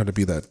 dude. I'm trying to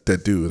be that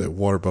dude, that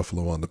water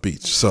buffalo on the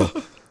beach. So.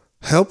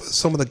 Help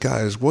some of the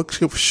guys. What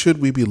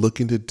should we be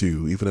looking to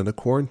do, even in a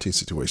quarantine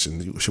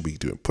situation? Should we be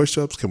doing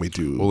push-ups? Can we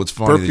do it's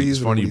funny. burpees? It's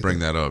funny you bring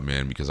that up,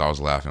 man, because I was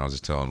laughing. I was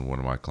just telling one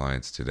of my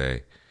clients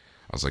today.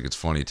 I was like, it's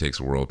funny it takes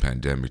a world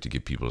pandemic to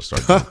get people to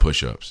start doing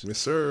push-ups. Yes,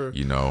 sir.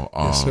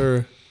 Yes,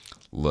 sir.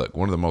 Look,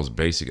 one of the most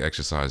basic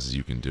exercises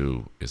you can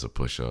do is a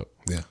push-up.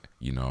 Yeah.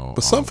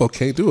 But some folk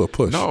can't do a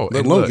push. No,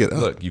 and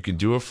look, you can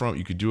do it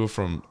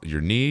from your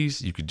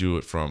knees. You could do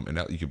it from,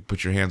 and you can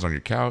put your hands on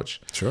your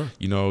couch. Sure.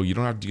 You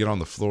don't have to get on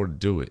the floor to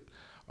do it.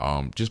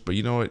 But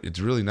you know what?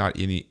 It's really not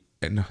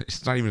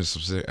it's not even a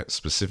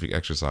specific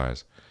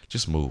exercise.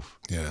 Just move.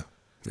 Yeah.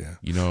 Yeah.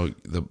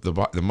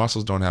 The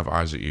muscles don't have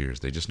eyes or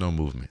ears. They just know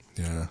movement.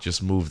 Yeah.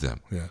 Just move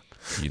them. Yeah.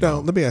 Now,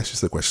 let me ask you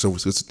the question.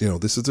 So,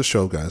 this is the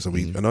show, guys.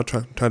 And I'm not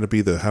trying to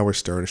be the Howard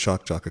Stern,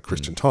 shock jock of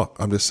Christian talk.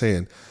 I'm just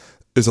saying,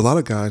 there's a lot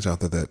of guys out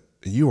there that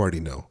you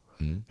already know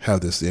have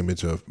this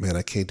image of, man,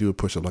 I can't do a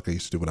push-up like I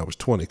used to do when I was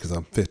 20 because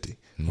I'm 50.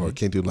 Or I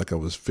can't do it like I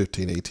was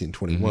 15, 18,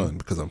 21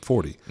 because I'm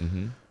 40.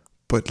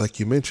 But like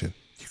you mentioned,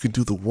 you can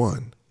do the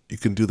one. You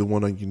can do the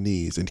one on your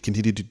knees and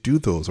continue to do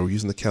those or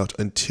using the couch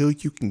until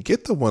you can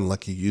get the one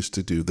like you used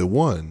to do, the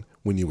one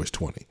when you was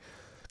 20.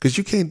 Because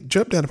you can't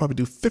jump down and probably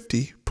do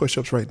 50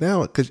 push-ups right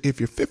now. Because if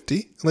you're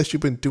 50, unless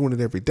you've been doing it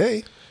every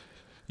day.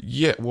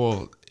 Yeah,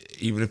 well,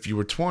 even if you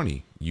were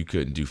 20, you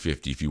couldn't do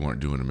 50 if you weren't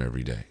doing them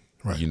every day.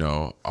 Right.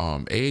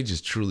 Age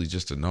is truly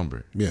just a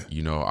number. Yeah.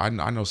 I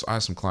know I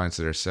have some clients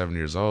that are 7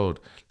 years old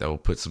that will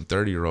put some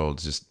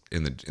 30-year-olds just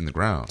in the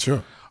ground.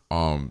 Sure.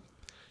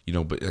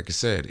 But like I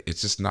said,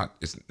 it's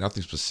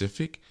nothing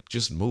specific.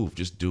 Just move,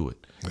 just do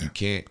it.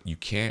 Yeah. You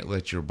can't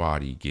let your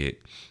body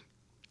get.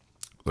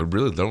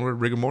 Really, don't let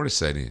rigor mortis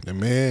set in.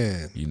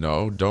 Man,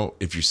 don't.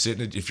 If you're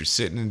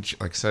sitting in,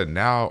 like I said,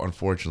 now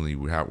unfortunately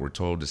we're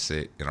told to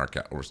sit in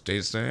or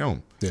stay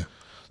home. Yeah.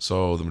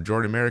 So the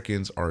majority of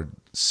Americans are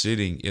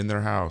sitting in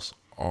their house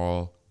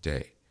all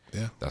day.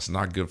 Yeah. That's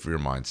not good for your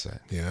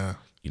mindset. Yeah.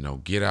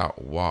 Get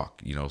out,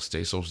 walk.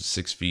 Stay social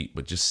 6 feet,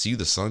 but just see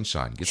the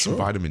sunshine. Get some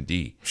vitamin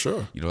D.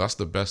 Sure. That's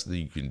the best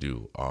thing you can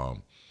do.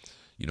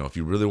 If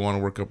you really want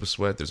to work up a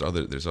sweat, there's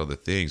other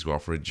things. Go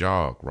out for a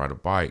jog, ride a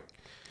bike.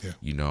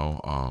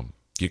 Yeah.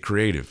 Get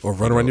creative. Or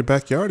run around your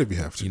backyard if you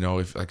have to.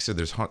 If like I said,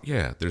 there's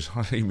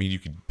you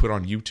could put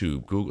on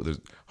YouTube, Google, there's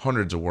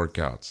hundreds of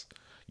workouts.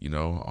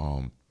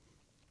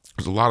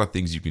 There's a lot of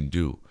things you can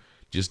do.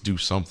 Just do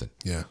something.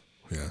 Yeah.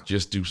 Yeah.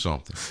 Just do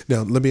something.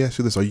 Now, let me ask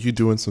you this. Are you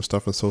doing some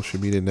stuff on social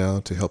media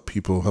now to help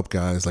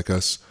guys like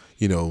us,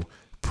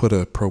 put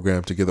a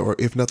program together? Or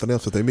if nothing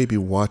else, if they may be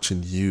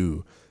watching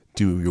you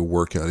do your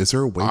workout, is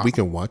there a way we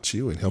can watch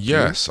you and help you?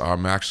 Yes.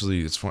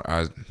 Actually, it's fun.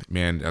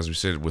 As we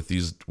said, with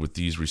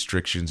these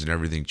restrictions and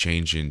everything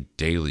changing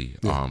daily,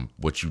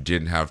 what you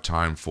didn't have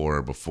time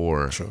for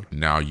before,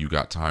 now you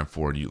got time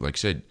for it. You, like I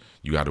said,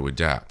 you got to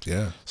adapt.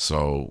 Yeah.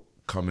 So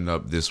coming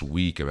up this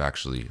week of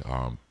actually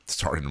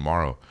starting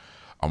tomorrow,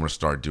 I'm going to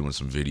start doing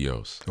some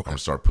videos. Okay. I'm going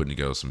to start putting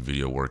together some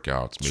video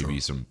workouts, maybe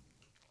some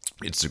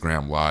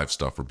Instagram live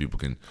stuff where people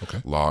can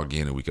log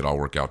in and we could all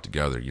work out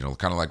together.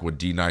 Kind of like what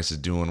D Nice is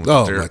doing. With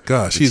my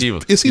gosh. Is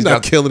he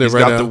not killing it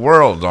right now? He's got the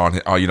world on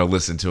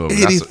listen to him.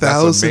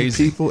 80,000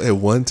 people at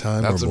one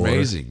time That's or more.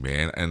 amazing,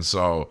 man. And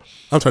so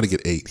I'm trying to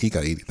get 8. He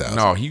got 80,000.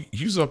 No, he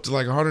was up to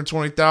like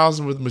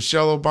 120,000 with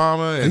Michelle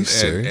Obama. And, Are you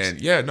serious? And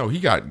yeah, no,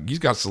 he's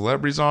got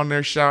celebrities on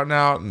there shouting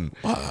out. And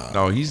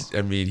no,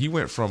 he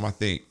went from, I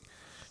think,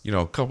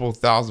 a couple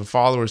thousand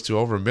followers to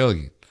over 1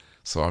 million.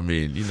 So,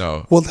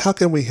 Well, how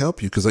can we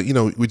help you? Because,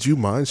 would you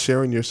mind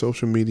sharing your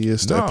social media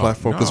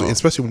platform? Because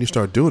especially when you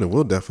start doing it,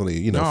 we'll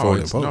definitely, throw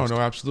it in post. No,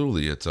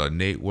 absolutely. It's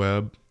Nate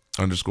Webb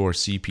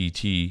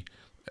 _CPT,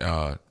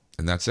 and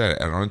that's it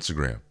on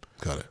Instagram.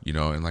 Got it.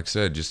 And like I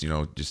said, just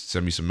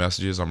send me some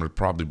messages. I'm going to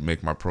probably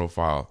make my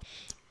profile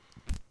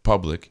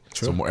public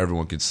so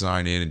everyone can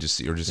sign in and just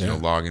see, or just,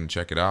 log in and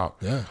check it out.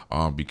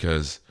 Yeah.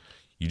 Because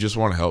you just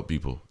want to help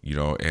people,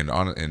 and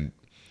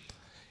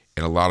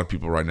a lot of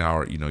people right now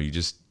are, you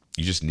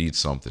just need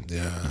something.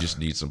 Yeah. You just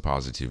need some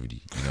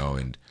positivity,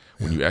 and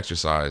when you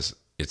exercise,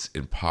 it's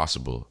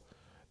impossible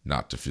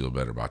not to feel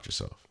better about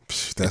yourself.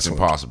 It's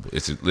impossible.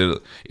 It's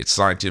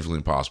scientifically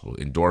impossible.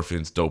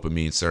 Endorphins,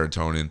 dopamine,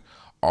 serotonin,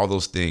 all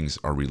those things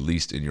are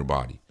released in your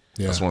body.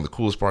 Yeah. That's one of the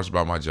coolest parts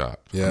about my job.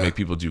 Yeah. I make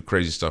people do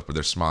crazy stuff, but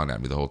they're smiling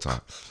at me the whole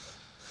time.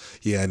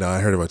 Yeah, no,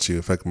 I heard about you.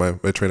 In fact, my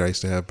trainer I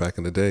used to have back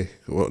in the day,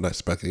 well,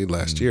 not back in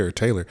last year,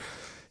 Taylor,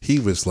 he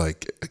was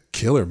like a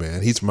killer,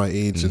 man. He's my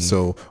age, and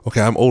so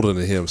I'm older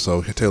than him.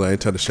 So Taylor, I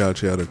ain't trying to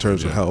shout you out in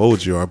terms of how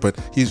old you are, but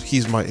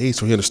he's my age,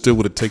 so he understood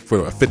what it take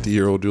for a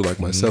 50-year-old dude like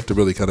myself to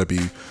really kind of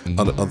be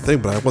on the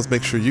thing. But I want to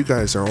make sure you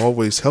guys are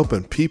always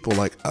helping people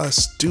like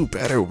us do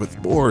better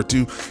with more,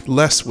 do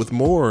less with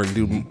more, and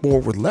do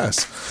more with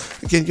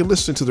less. Again, you're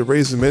listening to the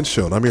Raising Men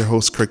Show, and I'm your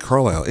host, Craig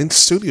Carlisle. In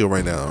studio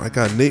right now, I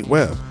got Nate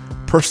Webb,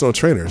 personal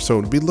trainer.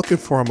 So be looking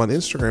for him on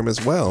Instagram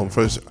as well.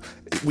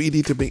 We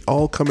need to be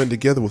all coming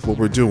together with what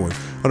we're doing.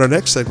 On our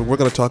next segment, we're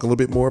going to talk a little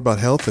bit more about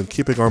health and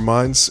keeping our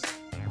minds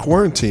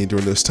quarantined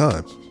during this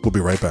time. We'll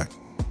be right back.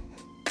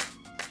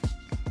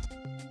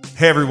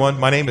 Hey everyone,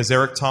 my name is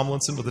Eric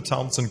Tomlinson with the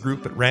Tomlinson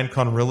Group at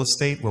Rancon Real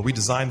Estate, where we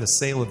design the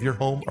sale of your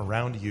home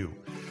around you.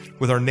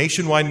 With our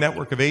nationwide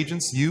network of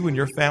agents, you and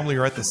your family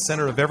are at the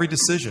center of every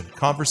decision,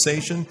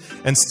 conversation,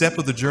 and step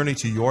of the journey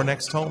to your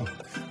next home.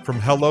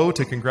 From hello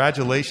to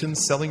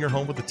congratulations, selling your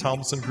home with the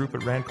Tomlinson Group at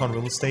Rancon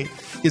Real Estate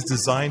is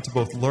designed to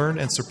both learn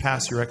and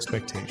surpass your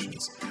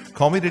expectations.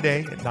 Call me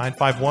today at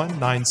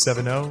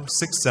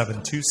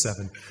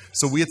 951-970-6727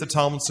 so we at the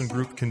Tomlinson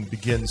Group can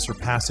begin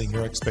surpassing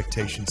your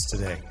expectations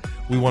today.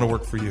 We want to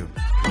work for you.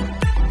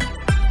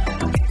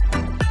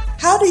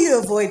 How do you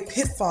avoid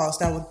pitfalls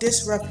that will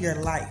disrupt your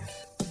life?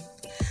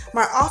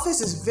 My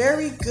office is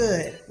very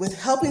good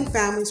with helping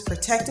families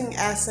protecting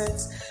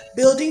assets,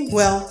 building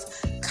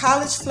wealth,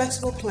 college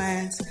flexible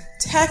plans,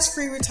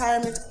 tax-free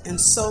retirement, and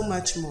so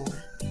much more.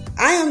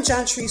 I am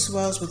John Treese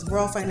Wells with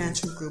World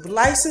Financial Group,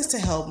 licensed to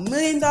help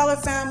million-dollar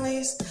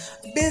families,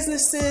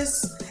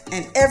 businesses,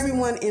 and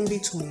everyone in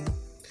between.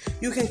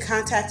 You can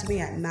contact me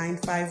at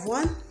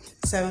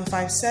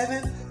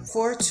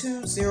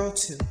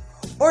 951-757-4202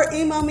 or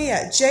email me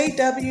at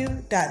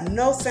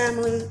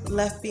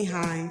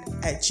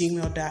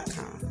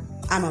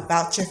jw.nofamilyleftbehind@gmail.com. I'm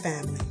about your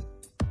family.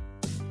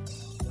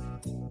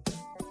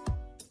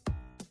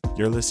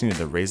 You're listening to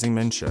The Raising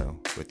Men Show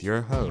with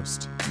your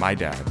host, my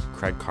dad,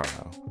 Craig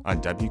Carlisle, on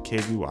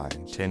WKBY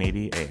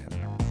 1080 AM.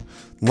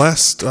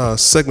 Last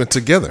segment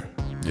together.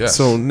 Yes.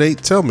 So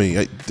Nate, tell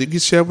me, did you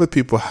share with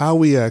people how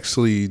we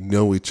actually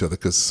know each other?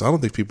 Because I don't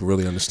think people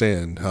really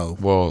understand how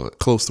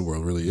close the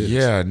world really is.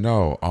 Yeah,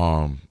 no.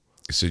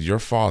 So your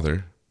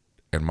father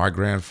and my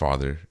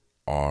grandfather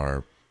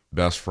are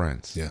best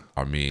friends. Yeah.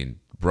 I mean,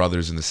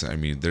 brothers in the same. I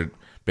mean, they're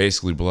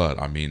basically blood.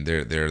 I mean,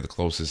 they're the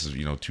closest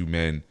two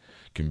men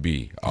can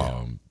be.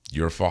 Yeah.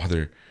 Your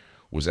father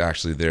was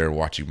actually there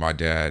watching my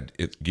dad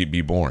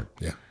be born.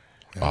 Yeah.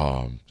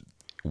 Yeah.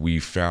 We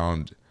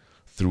found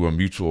through a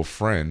mutual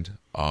friend.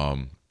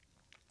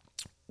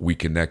 We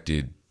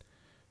connected.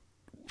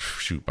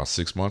 About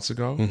 6 months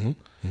ago.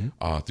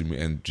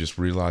 And just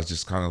realized,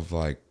 just kind of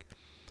like,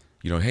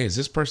 hey, is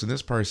this person?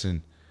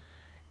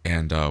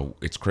 And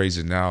it's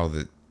crazy now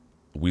that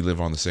we live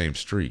on the same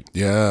street.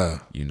 Yeah.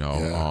 In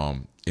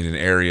an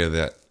area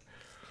that,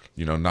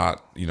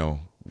 not,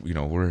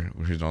 we're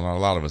not a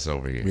lot of us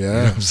over here.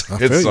 Yeah.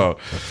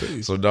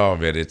 So no,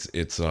 man,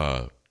 it's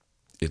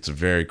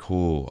very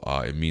cool.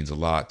 It means a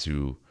lot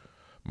to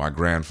my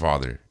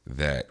grandfather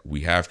that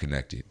we have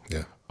connected.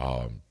 Yeah.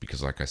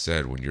 Because like I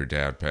said, when your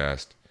dad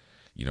passed,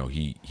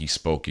 he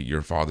spoke at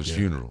your father's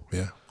funeral.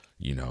 Yeah.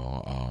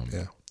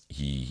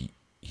 He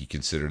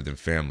considered them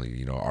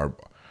family.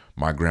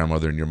 My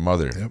grandmother and your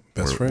mother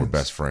were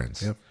best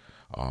friends. Yep.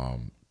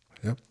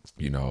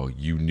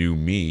 You knew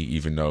me,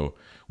 even though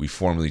we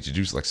formally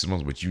introduced like 6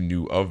 months, but you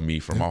knew of me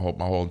for my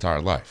whole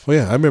entire life. Well,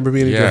 yeah, I remember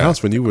being in your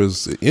house when you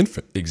was an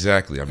infant.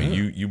 Exactly. I mean,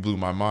 you blew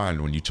my mind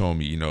when you told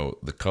me,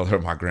 the color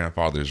of my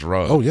grandfather's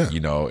rug. Oh yeah.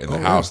 In the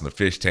house and the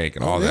fish tank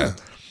and all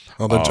that.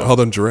 All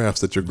them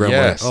giraffes that your grandma.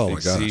 Yes. Oh my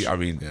gosh. See, I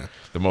mean,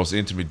 the most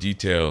intimate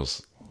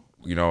details.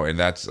 And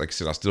that's, like I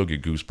said, I still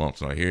get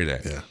goosebumps when I hear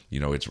that. Yeah.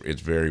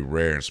 It's very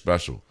rare and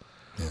special.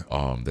 Yeah.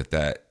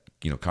 That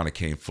kind of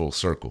came full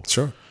circle.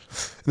 Sure.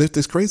 And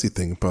this crazy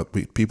thing about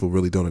people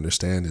really don't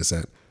understand is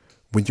that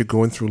when you're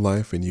going through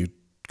life and you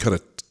kind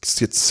of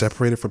get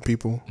separated from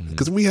people,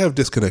 because we have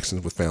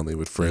disconnections with family,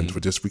 with friends,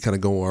 we kind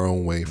of go our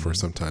own way for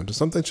sometimes. And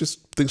sometimes just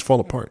things fall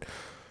apart.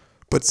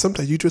 But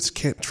sometimes you just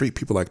can't treat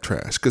people like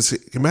trash. Because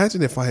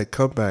imagine if I had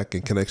come back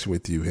in connection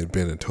with you and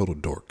been a total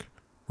dork,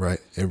 right?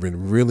 And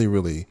been really,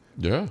 really,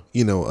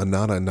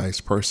 not a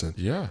nice person.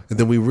 Yeah. And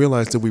then we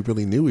realized that we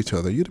really knew each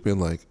other. You'd have been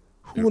like,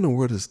 who in the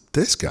world is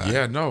this guy?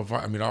 Yeah, no.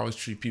 I mean, I always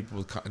treat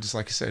people just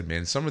like I said,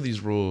 man. Some of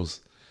these rules,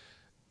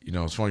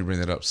 it's funny you bring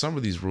that up. Some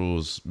of these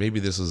rules,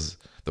 maybe this is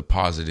the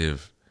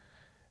positive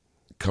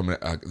coming.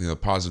 The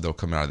positive that'll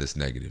come out of this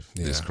negative.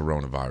 This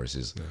coronavirus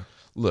is,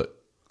 look,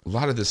 a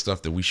lot of this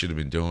stuff that we should have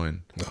been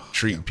doing,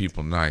 treating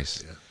people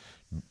nice. Yeah.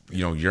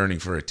 Yearning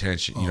for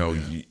attention.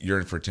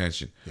 Yearning for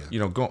attention.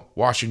 Yeah. Go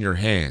washing your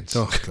hands.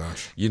 Oh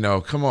gosh.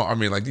 Come on. I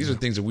mean, like these are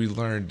things that we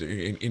learned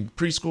in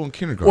preschool and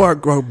kindergarten. Or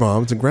our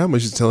moms and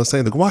grandmas used to tell us,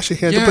 saying, "Wash your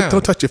hands.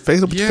 Don't touch your face.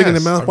 Don't put your finger in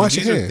the mouth. Wash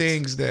your hands." These are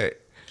things that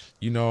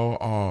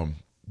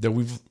that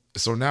we've.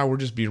 So now we're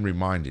just being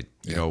reminded.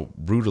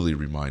 Brutally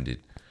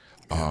reminded.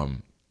 But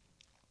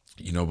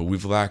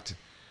we've lacked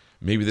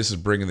maybe this is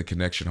bringing the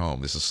connection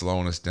home. This is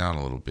slowing us down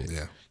a little bit.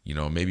 Yeah. You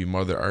know, maybe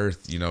Mother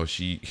Earth, you know,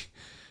 she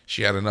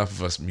had enough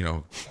of us, you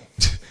know,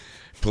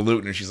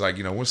 polluting, and she's like,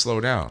 you know, we'll slow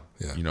down.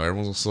 Yeah. You know,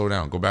 everyone's gonna slow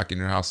down. Go back in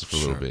your houses for a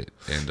little bit,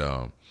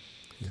 and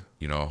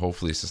you know,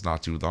 hopefully it's just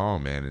not too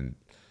long, man, and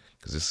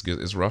because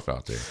it's rough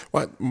out there.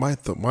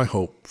 My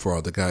hope for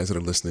all the guys that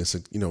are listening is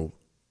that, you know,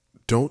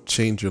 don't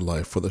change your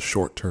life for the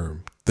short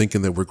term,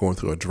 thinking that we're going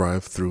through a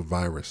drive-through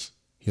virus.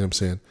 You know what I'm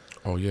saying?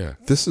 Oh yeah.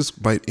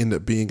 This might end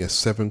up being a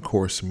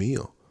 7-course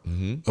meal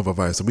of a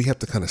virus that we have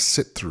to kind of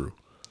sit through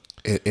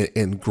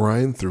and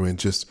grind through, and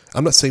just,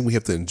 I'm not saying we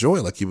have to enjoy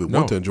it like you would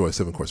want to enjoy a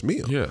 7-course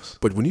meal. Yes.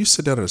 But when you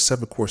sit down at a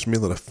 7-course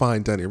meal at a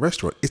fine dining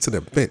restaurant, it's an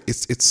event.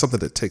 It's something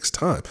that takes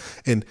time.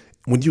 And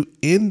when you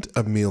end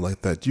a meal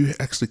like that, you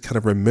actually kind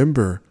of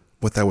remember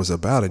what that was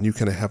about, and you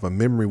kind of have a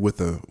memory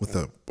with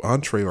a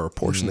entree or a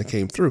portion that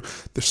came through.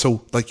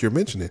 So, like you're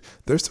mentioning,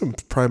 there's some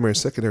primary and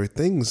secondary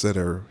things that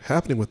are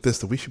happening with this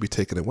that we should be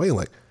taking away,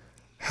 like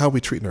how we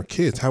treating our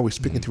kids, how we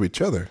speaking to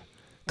each other.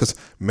 Because,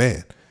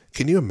 man,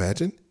 can you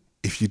imagine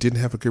if you didn't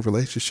have a good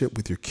relationship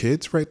with your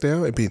kids right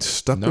now and being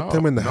stuck with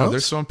them in the house?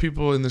 There's some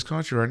people in this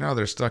country right now,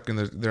 they're stuck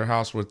in their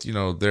house with, you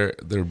know, their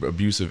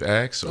abusive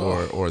ex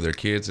or their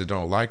kids that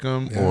don't like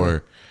them,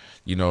 or,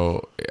 you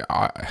know,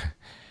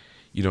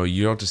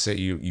 you don't have to say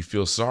you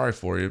feel sorry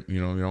for it.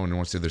 You know, you don't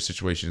want to say their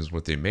situation is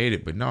what they made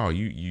it, but no,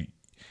 you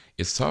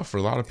it's tough for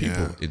a lot of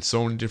people in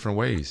so many different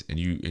ways, and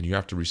you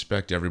have to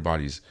respect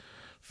everybody's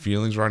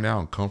feelings right now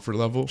and comfort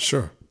level.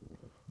 Sure.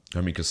 I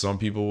mean, because some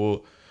people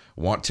will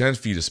want 10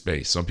 feet of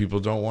space. Some people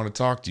don't want to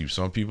talk to you.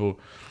 Some people,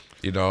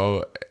 you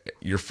know,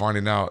 you're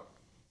finding out,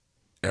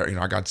 you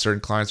know, I got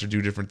certain clients that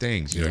do different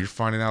things. You know, you're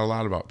finding out a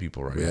lot about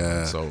people right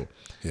now. So,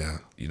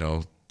 you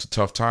know, to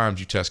tough times,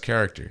 you test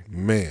character.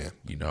 Man.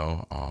 You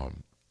know,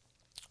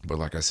 but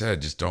like I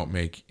said, just don't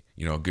make,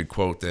 you know, a good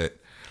quote that,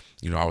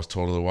 you know, I was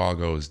told a little while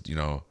ago is, you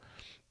know,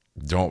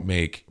 don't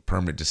make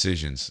permanent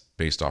decisions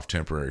based off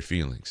temporary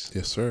feelings.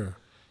 Yes, sir.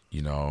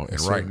 You know,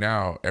 Yes, and right sir.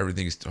 now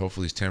everything is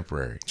hopefully is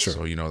temporary. Sure.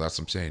 So, you know, that's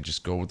what I'm saying.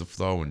 Just go with the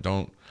flow and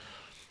don't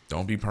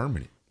be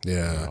permanent.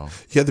 Yeah. You know?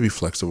 You have to be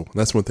flexible.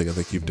 That's one thing I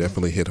think you've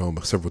definitely hit home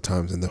several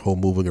times in the whole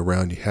moving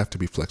around. You have to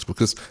be flexible,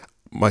 because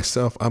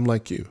myself, I'm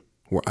like you,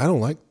 where I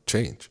don't like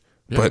change.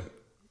 Yeah. But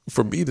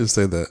for me to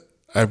say that,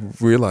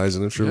 I've realized,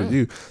 and I'm sure with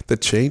you,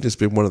 that change has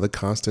been one of the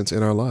constants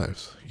in our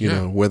lives, you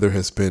know, whether it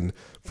has been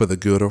for the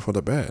good or for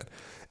the bad.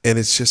 And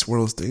it's just one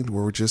of those things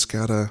where we just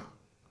gotta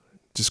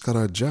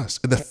adjust.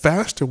 And the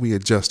faster we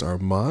adjust our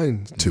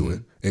mind to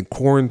it and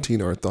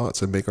quarantine our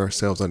thoughts and make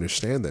ourselves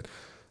understand that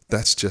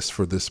that's just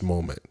for this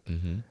moment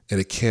and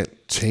it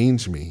can't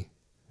change me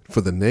for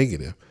the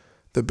negative,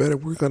 the better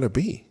we're going to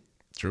be.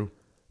 True.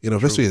 You know,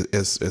 especially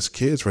as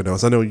kids right now.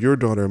 As I know your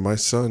daughter and my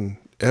son,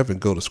 Evan,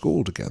 go to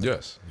school together.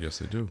 Yes. Yes,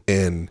 they do.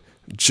 And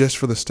just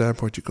for the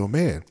standpoint, you go,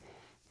 man,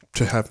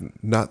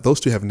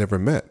 those two have never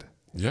met.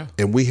 Yeah.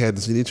 And we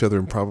hadn't seen each other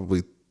in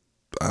probably,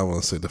 I don't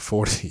want to say the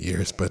 40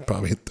 years, but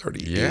probably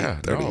 39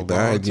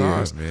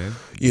 years, man.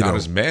 You Not know,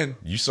 as men.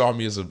 You saw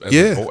me as a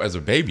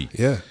baby.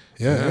 Yeah.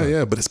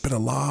 But it's been a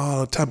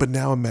long time. But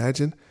now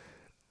imagine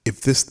if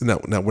this, now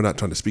we're not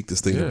trying to speak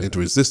this thing into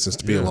existence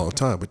to be a long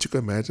time, but you can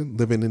imagine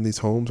living in these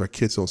homes, our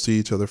kids don't see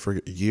each other for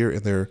a year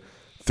and they're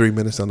 3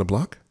 minutes down the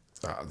block.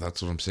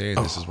 That's what I'm saying.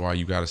 This is why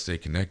you got to stay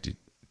connected.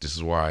 This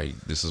is why,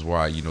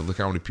 you know, look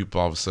how many people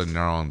all of a sudden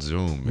are on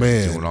Zoom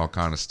and doing all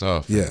kind of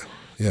stuff. Yeah.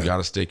 You got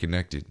to stay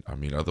connected. I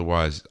mean,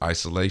 otherwise,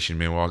 isolation,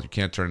 man. Well, you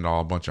can't turn into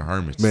all a bunch of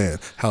hermits. Man,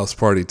 house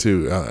party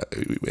too.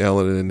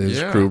 Alan and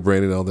his crew,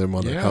 Brandon, all them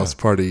on the house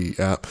party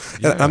app.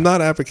 And I'm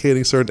not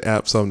advocating certain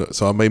apps,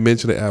 so I may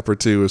mention an app or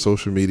two or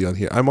social media on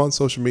here. I'm on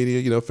social media,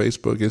 you know,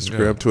 Facebook,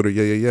 Instagram,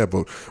 Twitter,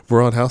 but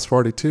we're on house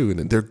party too,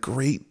 and they're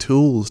great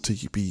tools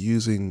to be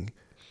using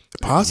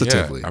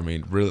positively. Yeah, I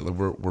mean, really,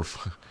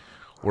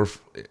 we're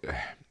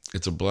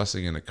it's a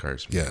blessing and a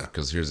curse, man. Yeah.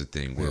 Because here's the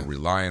thing, we're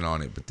relying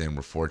on it, but then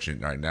we're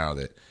fortunate right now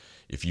that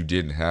if you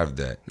didn't have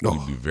that,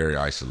 we'd be very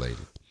isolated.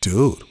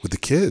 Dude, with the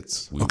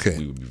kids. We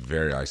would be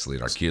very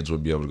isolated. Our kids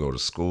wouldn't be able to go to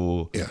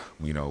school. Yeah.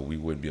 You know, we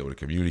wouldn't be able to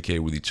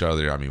communicate with each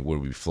other. I mean,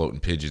 would we be floating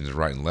pigeons and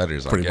writing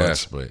letters, I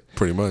guess. But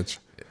pretty much.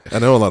 I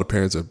know a lot of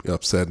parents are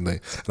upset, and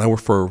I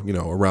work for, you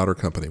know, a router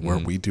company where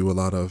we do a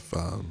lot of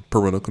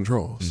parental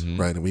controls,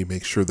 right? And we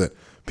make sure that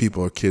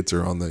people or kids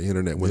are on the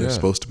internet when they're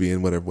supposed to be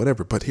in,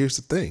 whatever. But here's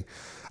the thing.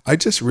 I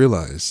just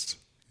realized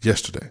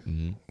yesterday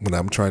when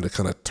I'm trying to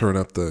kind of turn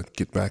up the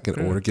get back in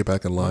order, get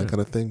back in line kind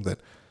of thing, that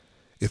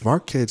if our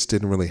kids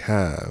didn't really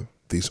have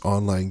these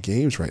online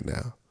games right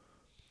now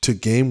to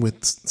game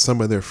with some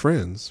of their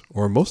friends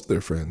or most of their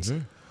friends,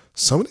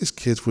 some of these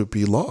kids would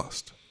be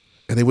lost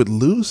and they would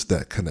lose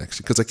that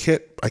connection, because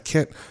I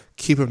can't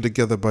keep them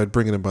together by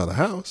bringing them by the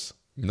house.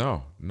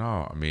 No.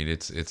 I mean,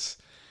 it's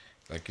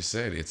like you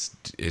said,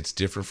 it's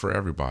different for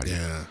everybody.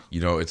 Yeah.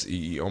 You know, it's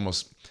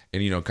almost,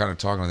 and, you know, kind of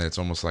talking on that, it's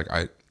almost like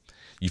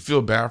you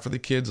feel bad for the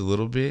kids a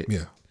little bit.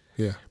 Yeah.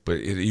 Yeah. But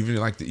even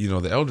like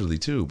the elderly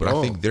too. But I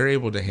think they're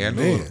able to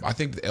handle it. I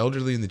think the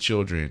elderly and the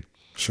children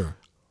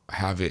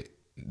have it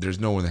there's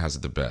no one that has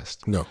it the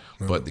best. No.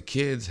 But the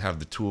kids have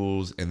the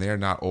tools, and they're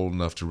not old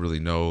enough to really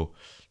know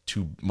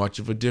too much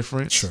of a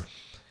difference. Sure.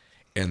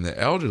 And the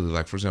elderly,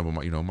 like for example,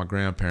 my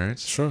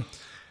grandparents. Sure.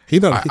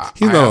 He's not on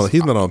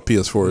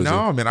PS4. Is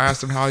no, he? man. I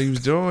asked him how he was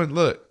doing.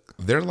 Look,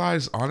 their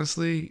lives,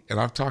 honestly, and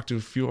I've talked to a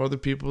few other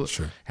people,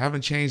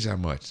 haven't changed that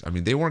much. I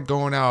mean, they weren't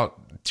going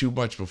out too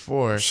much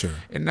before. Sure.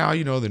 And now,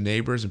 the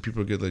neighbors and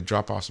people get to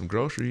drop off some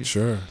groceries.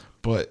 Sure.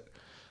 But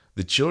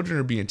the children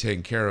are being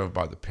taken care of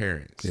by the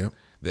parents. Yep.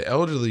 The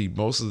elderly,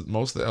 most of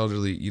the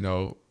elderly,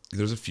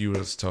 there's a few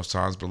that's tough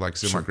times, but like I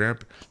said, my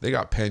grandpa, they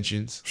got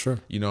pensions. Sure.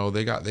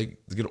 They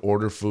get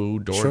order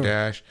food,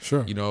 DoorDash.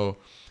 Sure.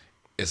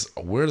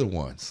 We're the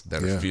ones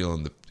that are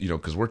feeling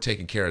because we're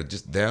taking care of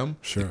just them,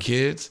 the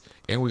kids,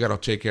 and we got to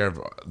take care of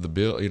the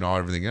bill,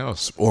 everything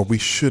else. Or we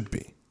should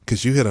be,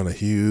 because you hit on a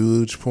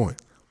huge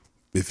point.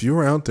 If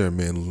you're out there,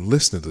 man,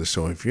 listening to the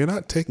show, if you're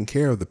not taking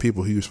care of the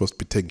people who you're supposed to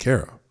be taking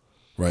care of,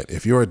 right?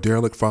 If you're a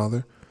derelict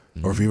father,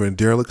 or if you're a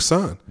derelict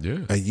son,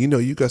 and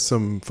you got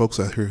some folks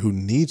out here who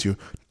need you to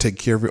take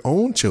care of your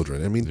own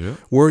children. I mean,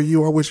 where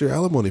you are with your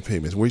alimony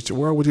payments, where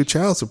you are with your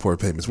child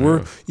support payments,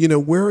 where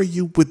are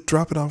you with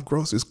dropping off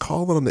groceries,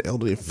 calling on the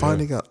elderly and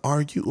finding out,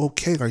 are you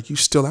okay? Are you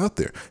still out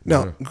there?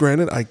 Now,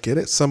 granted, I get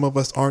it. Some of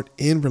us aren't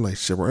in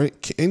relationship or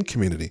in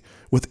community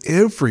with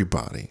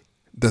everybody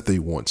that they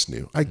once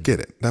knew. I get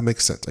it. That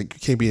makes sense. Like, you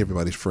can't be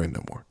everybody's friend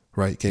no more,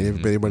 right? You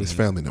can't be everybody's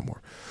family no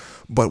more.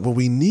 But what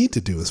we need to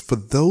do is, for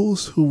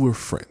those who were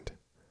friend,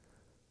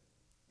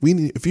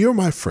 if you're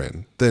my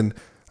friend, then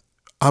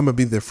I'm going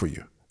to be there for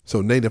you.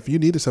 So, Nate, if you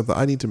needed something,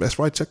 I need to. That's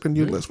why I checked on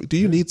you last week. Do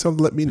you need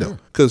something? Let me know.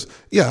 Because,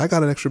 I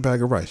got an extra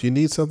bag of rice. You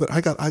need something?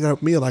 I got a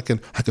meal I can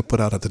put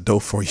out at the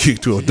door for you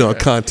to a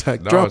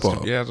non-contact drop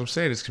off. Yeah, as I'm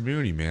saying, it's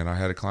community, man. I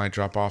had a client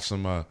drop off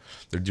some.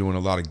 They're doing a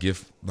lot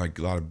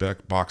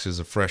of boxes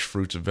of fresh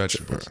fruits and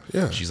vegetables. Sure.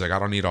 Yeah. She's like, I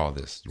don't need all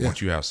this. Why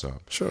don't you have some?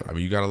 Sure. I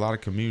mean, you got a lot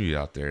of community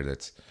out there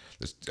that's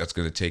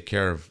going to take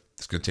care of.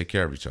 It's going to take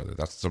care of each other.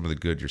 That's some of the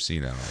good you're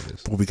seeing out of all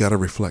this. But we got to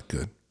reflect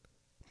good.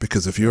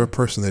 Because if you're a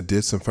person that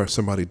did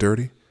somebody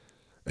dirty,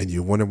 and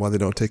you wonder why they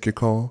don't take your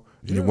call,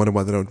 and you wonder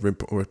why they don't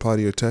reply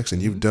to your text,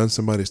 and you've done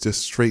somebody that's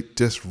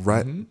just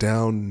right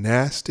down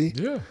nasty,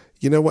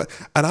 you know what?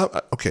 And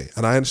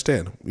I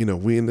understand.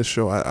 We in this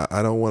show,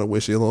 I don't want to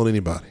wish ill on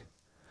anybody.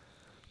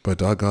 But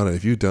doggone it,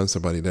 if you've done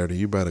somebody dirty,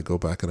 you better go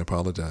back and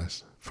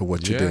apologize for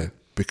what you did.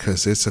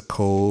 Because it's a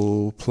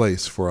cold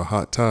place for a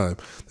hot time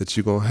that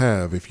you're going to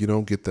have if you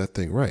don't get that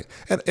thing right.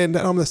 And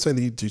I'm not saying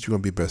that you're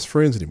going to be best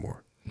friends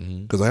anymore.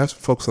 Because I have some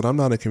folks that I'm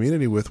not in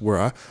community with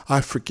where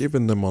I've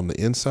forgiven them on the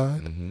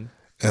inside, and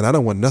I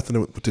don't want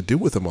nothing to do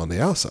with them on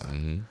the outside.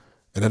 And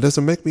that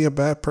doesn't make me a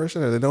bad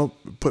person, and they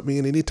don't put me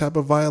in any type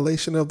of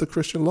violation of the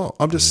Christian law.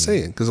 I'm just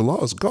saying, because the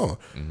law is gone.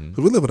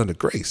 Because we live under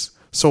grace.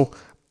 So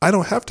I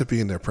don't have to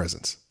be in their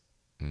presence.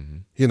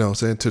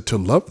 Saying to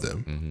love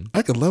them.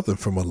 I can love them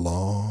from a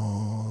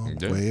long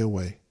way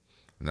away.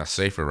 And that's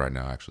safer right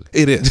now, actually.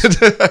 It is.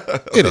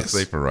 It is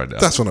safer right now.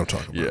 That's what I'm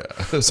talking about.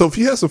 Yeah. So if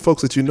you have some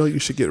folks that you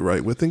should get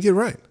right with, then get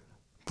right.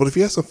 But if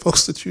you have some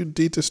folks that you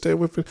need to stay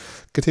with,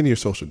 continue your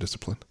social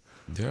discipline.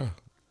 Yeah.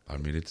 I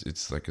mean,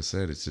 it's like I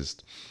said, it's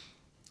just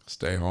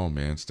stay home,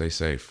 man. Stay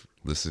safe.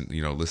 Listen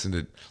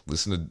to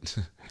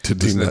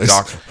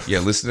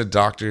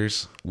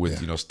doctors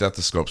with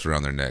stethoscopes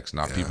around their necks,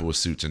 not people with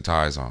suits and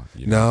ties on.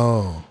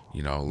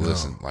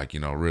 Listen,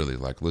 really,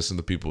 listen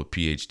to people with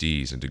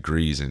PhDs and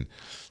degrees and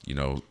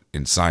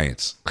in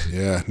science.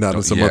 Yeah, not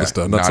in some other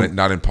stuff.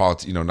 Not in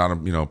politics. Not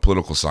in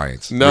political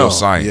science. No, real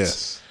science.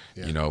 Yes.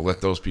 Yeah. Let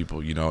those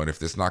people. And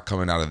if it's not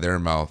coming out of their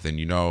mouth, then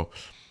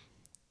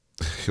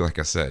like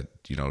I said,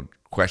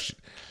 question.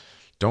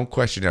 Don't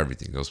question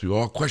everything. Those people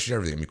all question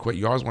everything. I mean,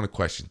 you always want to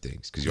question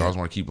things because you always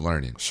want to keep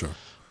learning. Sure.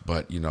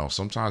 But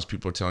sometimes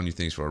people are telling you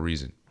things for a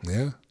reason.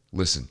 Yeah.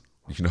 Listen.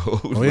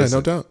 Oh yeah, no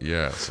doubt.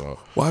 Yeah. So.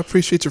 Well, I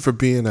appreciate you for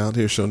being out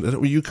here. So,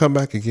 will you come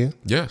back again?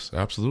 Yes,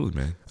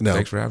 absolutely, man. Now,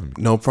 thanks for having me.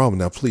 No problem.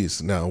 Now,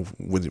 please. Now,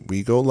 when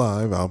we go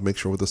live, I'll make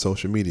sure with the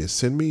social media.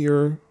 Send me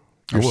your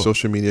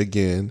social media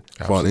again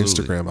on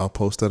Instagram. I'll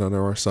post that on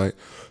our site.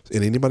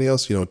 And anybody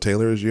else,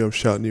 Taylor, as I'm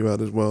shouting you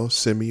out as well.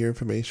 Send me your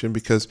information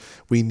because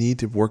we need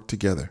to work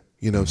together.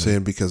 What I'm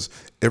saying? Because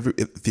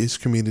these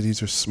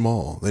communities are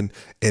small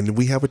and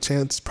we have a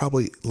chance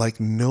probably like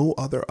no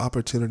other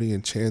opportunity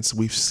and chance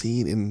we've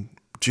seen in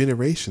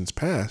generations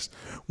past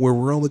where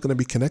we're only going to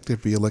be connected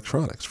via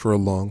electronics for a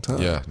long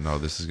time. Yeah, no,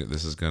 this is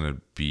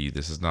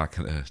not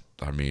going to,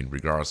 I mean,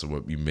 regardless of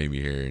what you may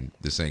be hearing,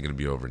 this ain't going to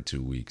be over in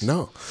 2 weeks.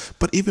 No,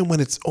 but even when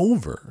it's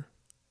over,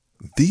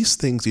 these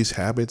things, these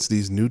habits,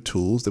 these new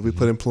tools that we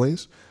put in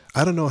place,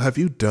 I don't know, have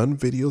you done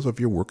videos of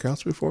your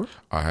workouts before?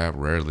 I have,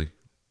 rarely.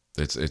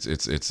 It's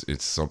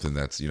something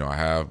that's, I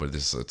have, but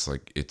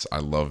I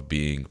love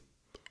being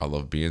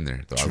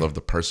there. Though. Sure. I love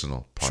the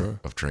personal part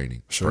of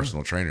training. Sure.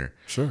 Personal trainer.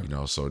 Sure.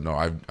 So no,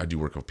 I do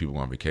work with people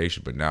on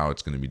vacation, but now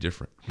it's going to be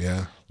different.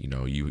 Yeah.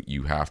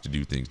 You have to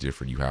do things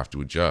different. You have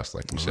to adjust.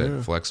 Like we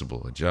said,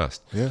 flexible,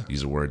 adjust. Yeah.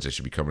 These are words that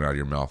should be coming out of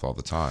your mouth all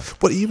the time.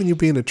 But even you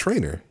being a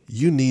trainer,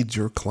 you need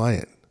your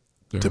client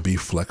to be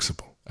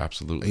flexible.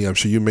 Absolutely. And I'm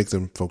sure you make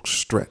them folks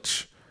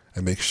stretch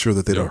and make sure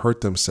that they don't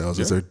hurt themselves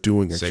as they're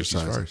doing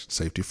exercise.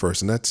 Safety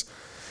first. And that's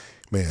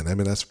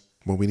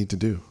what we need to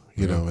do,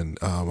 you know. And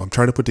I'm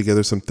trying to put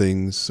together some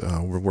things.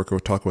 We're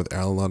talking with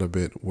Al a lot of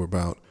it.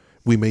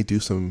 We may do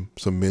some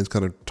men's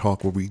kind of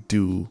talk where we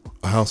do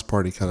a house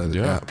party kind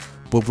of app.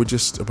 But we're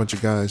just a bunch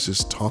of guys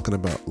just talking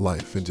about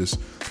life and just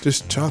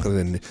talking.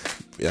 And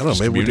I don't know,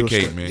 maybe we'll do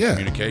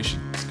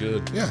communication. It's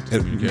good. Yeah.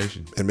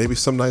 Communication. And maybe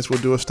some nights we'll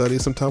do a study,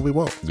 sometimes we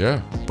won't.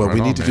 Yeah. But we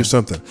need to do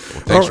something.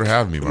 Well, thanks for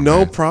having me, my man.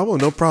 No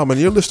problem.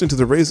 And you're listening to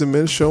the Raising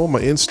Men Show. My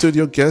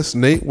in-studio guest,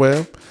 Nate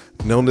Webb.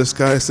 Known this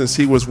guy since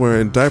he was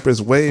wearing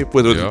diapers way,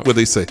 what do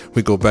they say?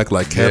 We go back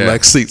like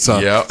Cadillac seats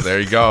on. Yep,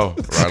 there you go.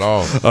 Right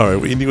on. All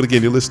right.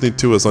 Again, you're listening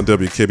to us on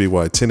WKBY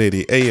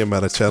 1080 AM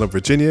out of Chatham,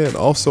 Virginia, and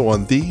also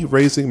on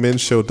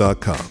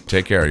theraisingmenshow.com.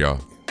 Take care, y'all.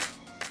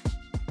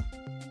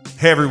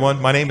 Hey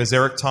everyone, my name is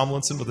Eric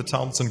Tomlinson with the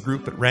Tomlinson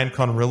Group at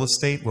Rancon Real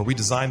Estate, where we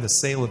design the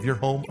sale of your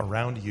home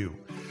around you.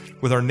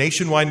 With our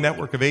nationwide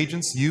network of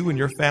agents, you and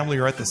your family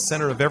are at the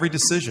center of every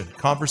decision,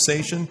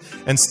 conversation,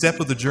 and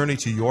step of the journey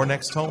to your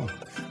next home.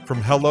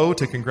 From hello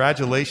to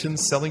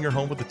congratulations, selling your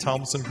home with the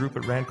Tomlinson Group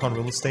at Rancon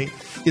Real Estate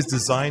is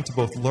designed to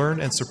both learn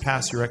and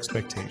surpass your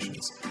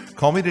expectations.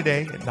 Call me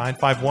today at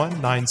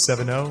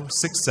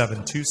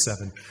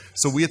 951-970-6727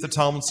 so we at the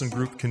Tomlinson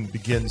Group can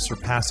begin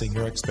surpassing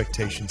your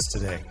expectations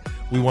today.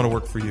 We want to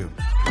work for you.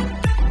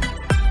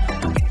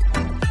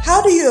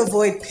 How do you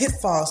avoid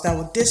pitfalls that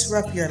will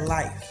disrupt your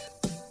life?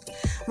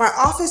 My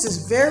office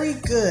is very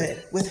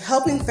good with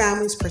helping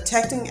families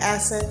protecting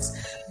assets,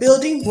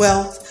 building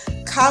wealth,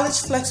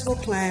 college flexible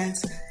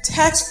plans,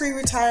 tax-free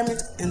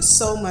retirement, and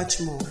so much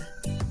more.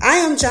 I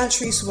am John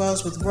Treese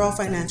Wells with Royal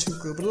Financial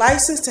Group,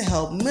 licensed to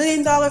help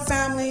million-dollar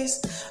families,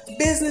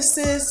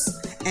 businesses,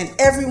 and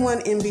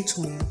everyone in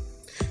between.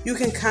 You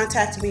can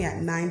contact me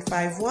at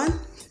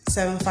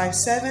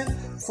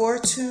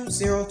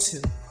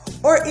 951-757-4202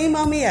 or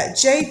email me at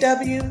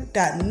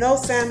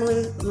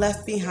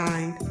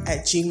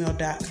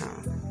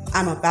jw.nofamilyleftbehind@gmail.com.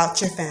 I'm about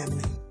your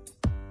family.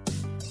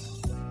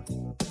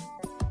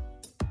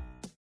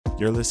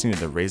 You're listening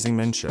to The Raising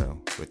Men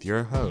Show with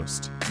your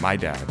host, my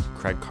dad,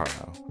 Craig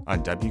Carlisle,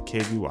 on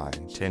WKBY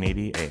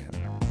 1080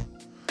 AM.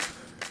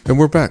 And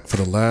we're back for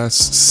the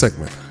last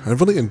segment. I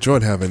really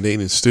enjoyed having Nate in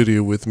the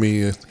studio with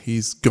me.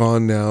 He's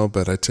gone now,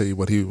 but I tell you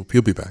what, he'll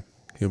be back.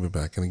 He'll be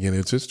back. And again,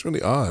 it's just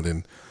really odd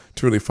and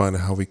to really find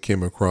out how we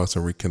came across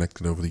and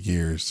reconnected over the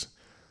years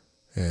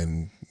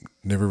and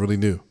never really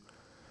knew.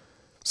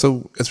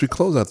 So as we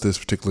close out this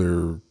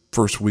particular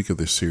first week of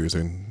this series,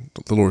 and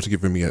the Lord's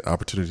given me an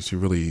opportunity to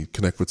really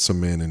connect with some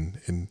men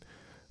and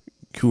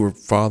who are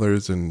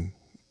fathers and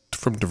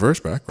from diverse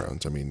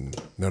backgrounds. I mean,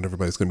 not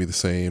everybody's going to be the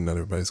same. Not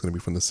everybody's going to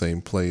be from the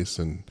same place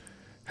and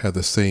have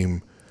the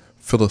same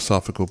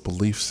philosophical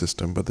belief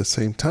system. But at the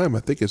same time,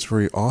 I think it's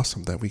very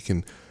awesome that we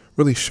can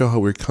really show how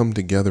we come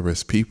together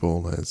as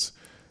people,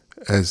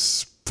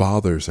 as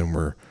fathers, and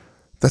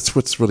that's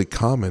what's really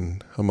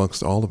common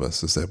amongst all of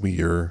us, is that we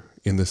are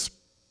in this,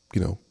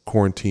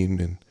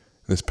 quarantine and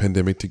this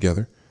pandemic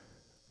together.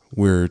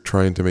 We're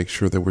trying to make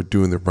sure that we're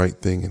doing the right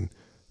thing and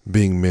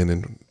being men,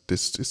 and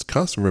it's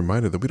constant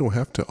reminder that we don't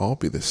have to all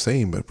be the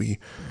same, but we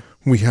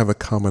have a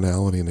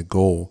commonality and a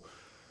goal.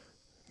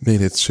 Nate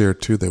had shared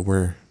too that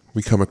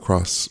we come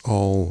across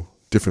all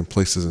different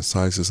places and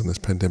sizes in this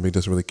pandemic.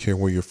 Doesn't really care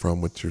where you're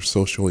from, what your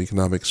social,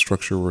 economic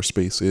structure or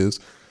space is.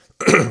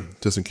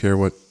 Doesn't care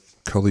what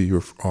color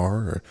you are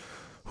or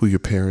who your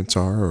parents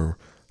are or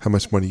how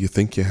much money you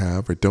think you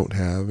have or don't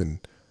have,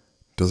 and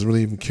doesn't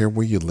really even care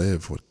where you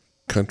live, what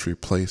country,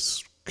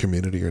 place,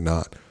 community or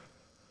not.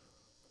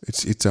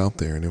 It's out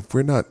there. And if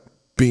we're not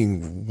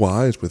being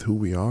wise with who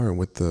we are and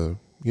with the,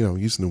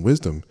 using the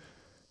wisdom,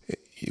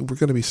 we're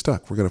going to be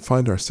stuck. We're going to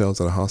find ourselves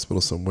at a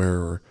hospital somewhere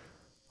or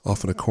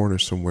off in a corner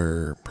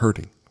somewhere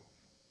hurting,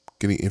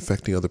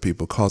 infecting other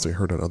people, causing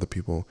hurt on other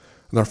people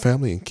and our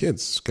family and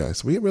kids, guys.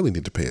 So we really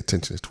need to pay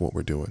attention to what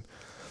we're doing.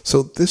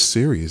 So this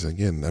series,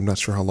 again, I'm not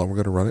sure how long we're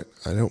going to run it.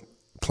 I don't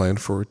plan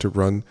for it to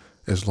run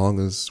as long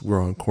as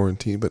we're on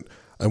quarantine, but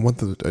I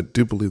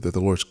do believe that the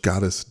Lord's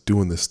got us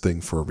doing this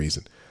thing for a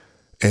reason.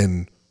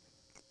 And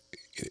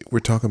we're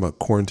talking about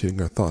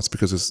quarantining our thoughts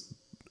because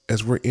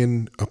as we're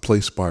in a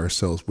place by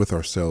ourselves, with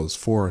ourselves,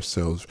 for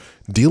ourselves,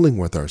 dealing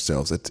with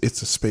ourselves,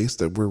 it's a space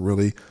that we're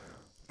really,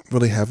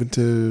 really having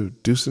to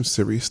do some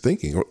serious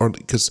thinking, or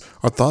because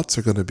our thoughts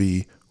are going to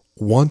be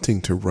wanting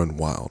to run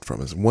wild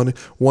from us,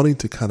 wanting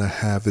to kind of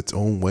have its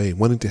own way,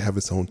 wanting to have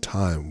its own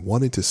time,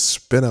 wanting to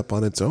spin up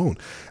on its own.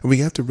 And we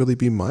have to really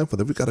be mindful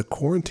that we got to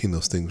quarantine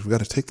those things. We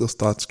got to take those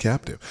thoughts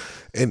captive.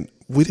 And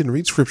we didn't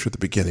read scripture at the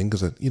beginning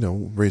because,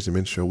 Raising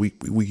Men Show, we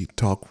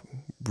talk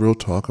real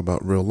talk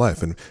about real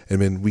life. And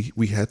then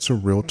we had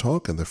some real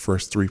talk in the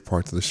first three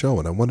parts of the show.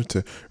 And I wanted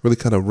to really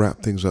kind of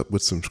wrap things up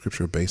with some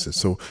scripture basis.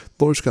 So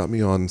the Lord's got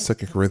me on 2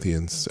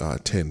 Corinthians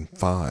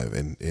 10:5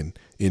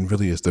 and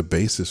really is the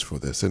basis for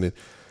this. And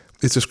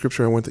it's a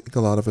scripture I think a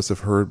lot of us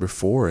have heard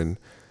before. And,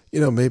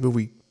 maybe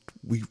we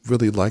we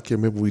really like it,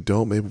 maybe we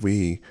don't, maybe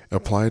we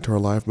apply it to our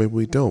life, maybe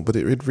we don't. But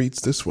it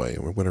reads this way.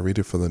 We're going to read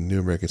it from the New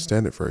American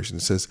Standard Version.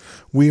 It says,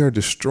 "We are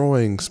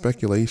destroying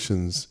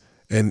speculations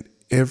and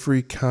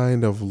every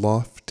kind of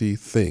lofty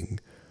thing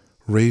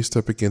raised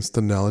up against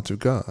the knowledge of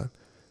God,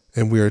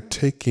 and we are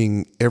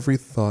taking every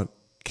thought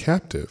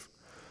captive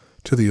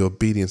to the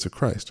obedience of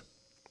Christ."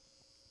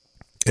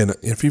 And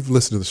if you've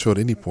listened to the show at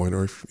any point,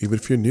 or even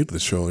if you're new to the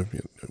show,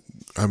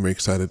 I'm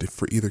excited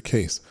for either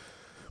case.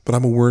 But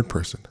I'm a word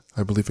person.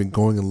 I believe in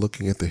going and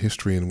looking at the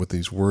history and what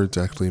these words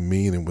actually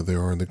mean and what they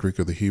are in the Greek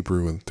or the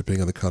Hebrew, and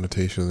depending on the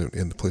connotation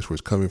and the place where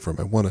it's coming from.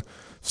 I want to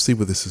see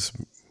where this is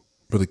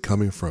really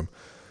coming from.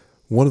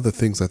 One of the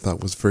things I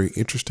thought was very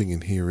interesting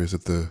in here is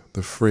that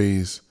the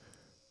phrase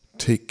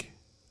 "take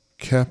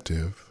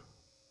captive,"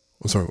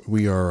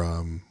 we are,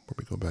 let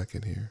me go back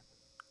in here.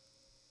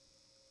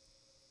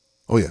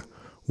 Oh yeah,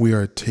 we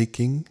are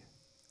taking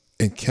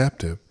and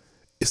captive.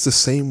 It's the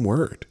same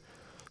word.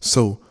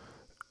 So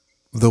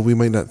though we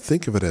may not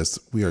think of it as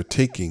we are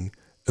taking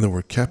and the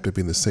word captive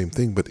being the same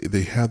thing, but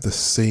they have the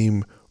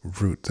same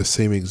root, the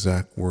same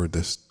exact word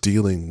that's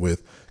dealing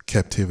with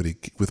captivity,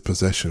 with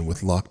possession,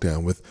 with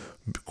lockdown, with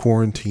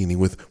quarantining,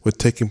 with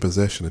taking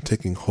possession and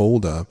taking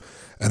hold of.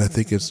 And I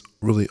think it's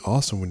really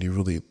awesome when you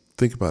really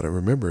think about it.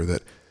 Remember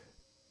that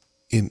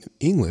in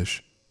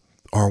English,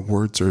 our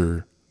words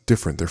are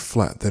different. They're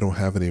flat. They don't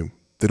have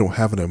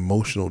an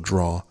emotional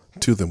draw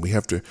to them. We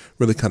have to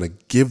really kind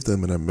of give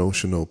them an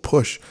emotional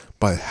push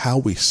by how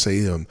we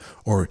say them,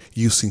 or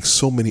using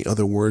so many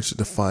other words to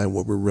define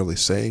what we're really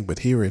saying. But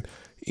here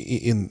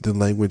in the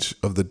language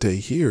of the day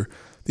here,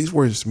 these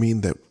words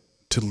mean that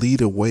to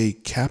lead away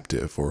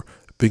captive, or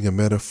being a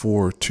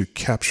metaphor to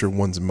capture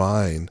one's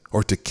mind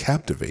or to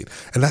captivate.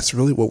 And that's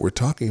really what we're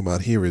talking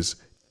about here is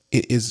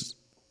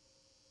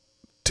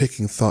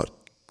taking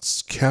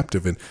thoughts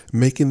captive and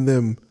making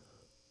them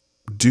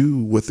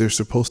do what they're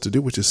supposed to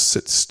do, which is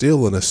sit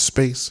still in a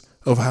space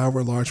of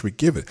however large we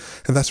give it.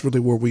 And that's really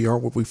where we are,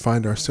 where we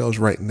find ourselves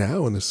right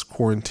now in this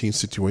quarantine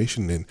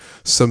situation. And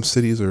some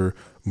cities are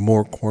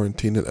more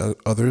quarantined than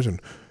others.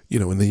 And,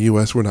 in the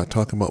U.S., we're not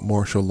talking about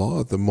martial law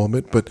at the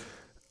moment,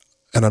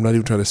 and I'm not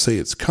even trying to say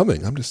it's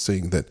coming. I'm just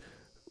saying that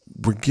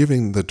we're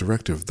giving the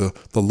directive, the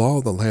law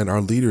of the land.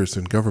 Our leaders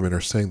in government are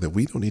saying that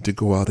we don't need to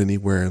go out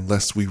anywhere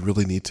unless we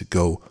really need to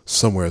go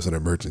somewhere as an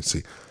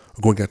emergency.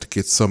 We're going out to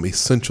get some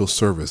essential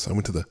service. I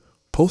went to the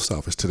post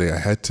office today. I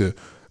had to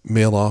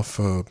mail off,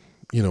 a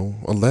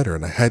letter,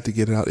 and I had to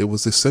get it out. It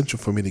was essential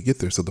for me to get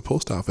there. So the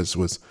post office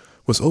was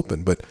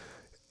open, but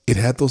it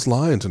had those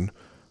lines, and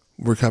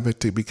we're coming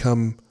to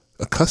become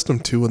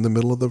accustomed to in the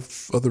middle of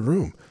the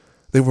room.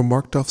 They were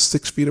marked off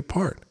 6 feet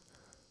apart.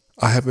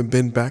 I haven't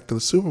been back to the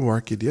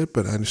supermarket yet,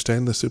 but I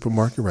understand the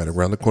supermarket right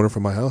around the corner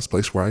from my house,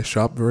 place where I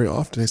shop very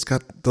often. It's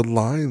got the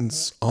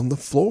lines on the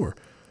floor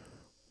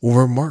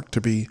were marked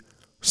to be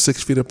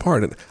 6 feet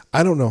apart. And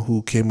I don't know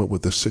who came up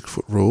with the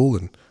 6-foot rule,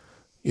 and,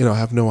 I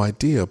have no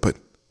idea, but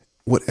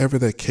whatever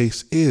that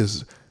case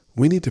is,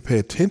 we need to pay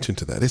attention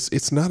to that.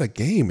 It's not a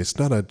game. It's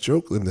not a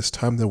joke in this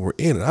time that we're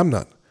in. And I'm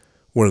not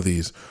one of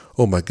these,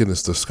 oh my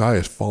goodness, the sky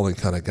is falling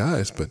kind of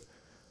guys, but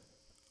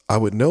I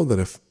would know that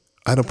if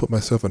I don't put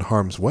myself in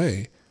harm's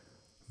way,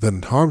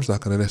 then harm's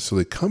not going to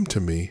necessarily come to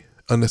me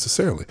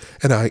unnecessarily.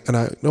 And I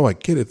know I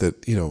get it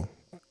that,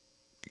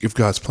 if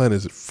God's plan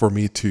is for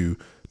me to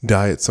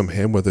die at some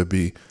hand, whether it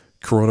be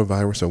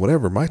coronavirus or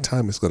whatever, my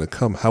time is going to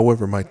come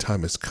however my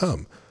time has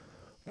come.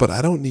 But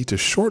I don't need to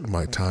shorten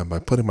my time by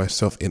putting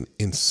myself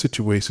in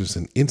situations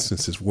and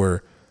instances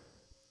where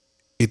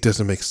it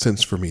doesn't make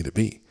sense for me to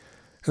be.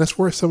 And that's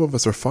where some of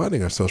us are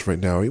finding ourselves right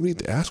now. We need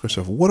to ask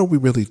ourselves, what are we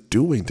really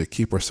doing to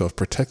keep ourselves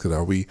protected?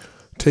 Are we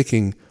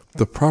taking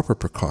the proper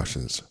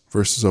precautions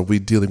versus are we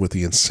dealing with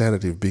the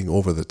insanity of being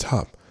over the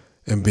top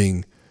and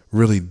being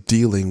really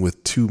dealing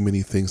with too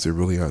many things that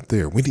really aren't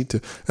there? We need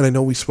to, and I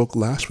know we spoke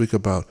last week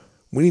about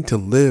we need to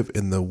live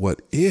in the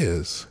what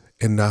is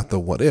and not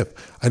the what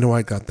if. I know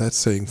I got that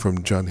saying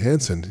from John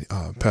Hanson,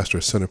 pastor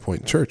of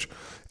Centerpoint Church.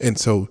 And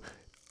so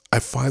I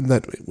find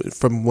that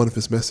from one of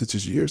his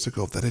messages years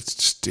ago that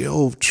it's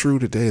still true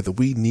today, that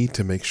we need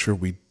to make sure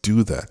we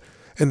do that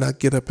and not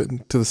get up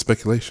into the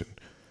speculation.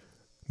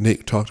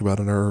 Nate talked about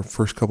in our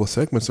first couple of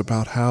segments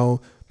about how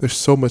there's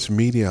so much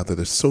media out there.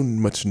 There's so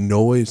much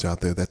noise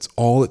out there. That's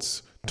all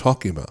it's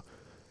talking about.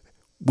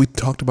 We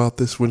talked about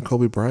this when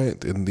Kobe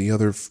Bryant and the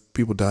other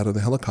people died in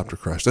the helicopter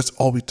crash. That's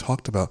all we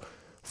talked about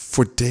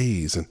for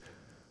days. And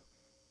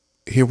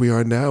here we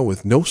are now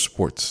with no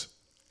sports.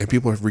 And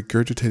people are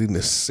regurgitating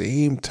the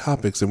same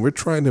topics, and we're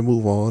trying to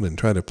move on and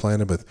trying to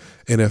plan it with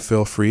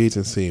NFL free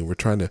agency, and we're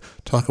trying to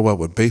talk about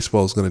what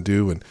baseball is going to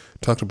do and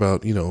talk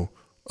about,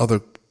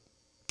 other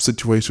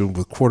situations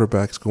with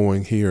quarterbacks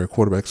going here,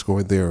 quarterbacks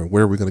going there, and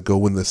where we're going to go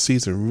when the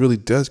season really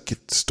does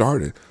get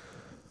started.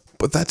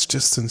 But that's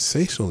just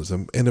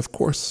sensationalism. And of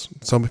course,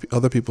 some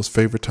other people's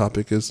favorite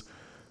topic is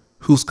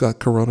who's got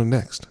corona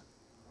next?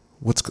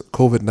 What's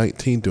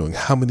COVID-19 doing?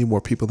 How many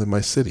more people in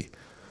my city?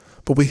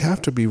 But we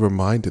have to be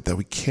reminded that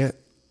we can't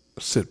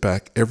sit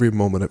back every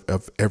moment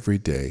of every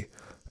day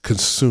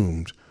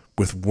consumed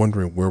with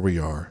wondering where we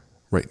are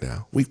right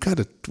now. We've got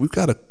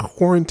to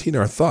quarantine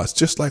our thoughts.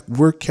 Just like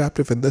we're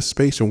captive in this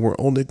space and we're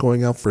only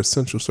going out for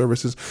essential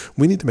services,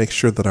 we need to make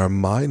sure that our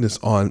mind is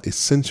on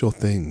essential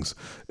things,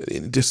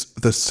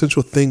 just the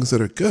essential things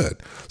that are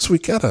good. So we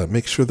got to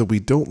make sure that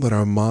we don't let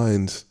our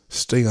minds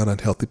stay on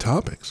unhealthy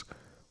topics.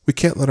 We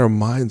can't let our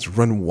minds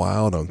run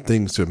wild on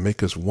things to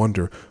make us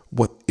wonder,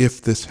 what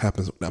if this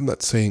happens? We're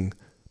not saying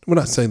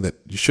that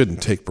you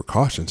shouldn't take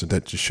precautions and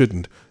that you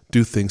shouldn't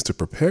do things to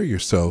prepare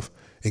yourself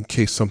in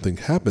case something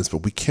happens,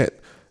 but we can't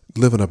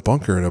live in a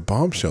bunker in a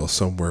bomb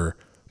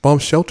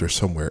shelter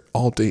somewhere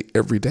all day,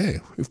 every day.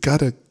 We've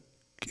got to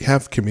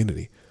have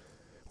community.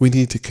 We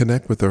need to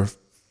connect with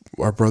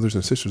our brothers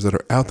and sisters that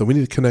are out there. We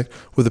need to connect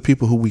with the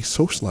people who we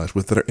socialize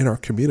with that are in our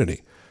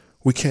community.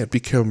 We can't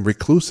become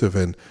reclusive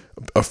and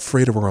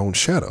afraid of our own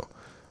shadow.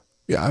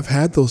 Yeah, I've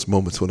had those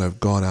moments when I've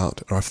gone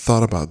out or I've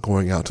thought about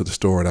going out to the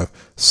store and I've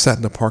sat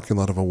in the parking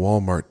lot of a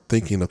Walmart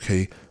thinking,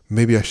 okay,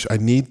 maybe I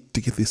need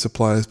to get these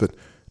supplies, but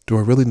do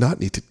I really not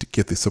need to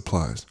get these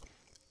supplies?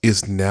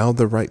 Is now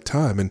the right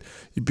time? And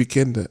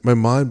my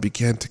mind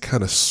began to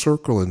kind of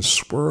circle and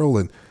swirl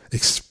and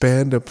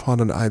expand upon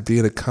an idea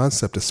and a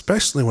concept,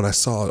 especially when I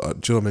saw a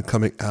gentleman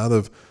coming out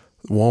of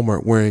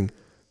Walmart wearing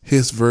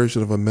his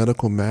version of a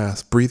medical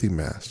mask, breathing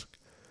mask.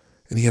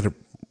 And he had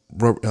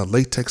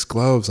latex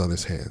gloves on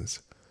his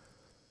hands.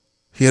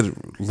 He had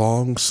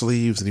long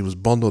sleeves and he was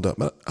bundled up.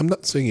 I'm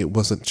not saying it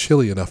wasn't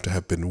chilly enough to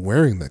have been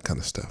wearing that kind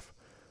of stuff.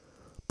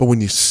 But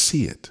when you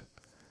see it,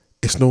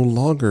 it's no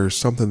longer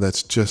something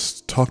that's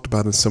just talked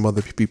about in some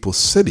other people's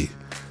city.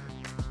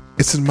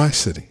 It's in my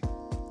city.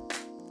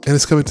 And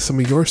it's coming to some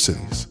of your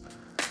cities.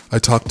 I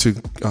talked to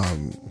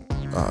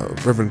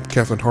Reverend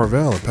Catherine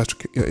Harvell and Pastor,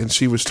 and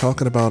she was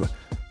talking about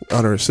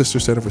on her Sister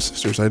Center for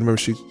Sisters. I remember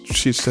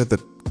she said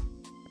that,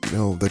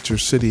 that your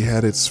city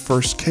had its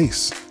first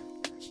case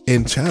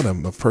in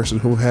Chatham, a person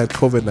who had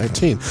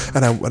COVID-19.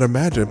 And I would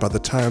imagine by the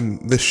time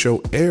this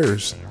show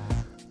airs,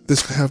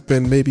 this could have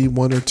been maybe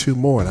one or two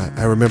more. And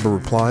I remember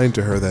replying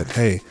to her that,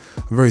 hey,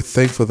 I'm very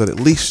thankful that at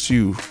least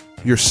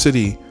your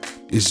city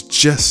is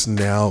just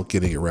now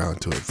getting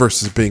around to it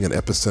versus being an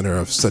epicenter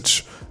of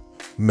such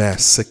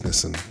mass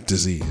sickness and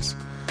disease.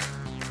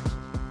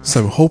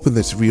 So I'm hoping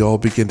that we all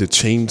begin to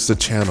change the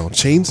channel,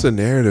 change the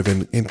narrative,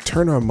 and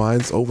turn our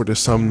minds over to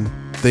some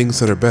things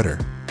that are better.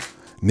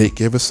 Nate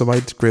gave us some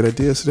great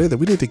ideas today that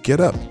we need to get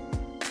up,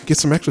 get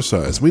some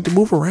exercise. We need to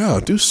move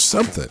around, do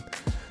something.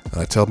 And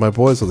I tell my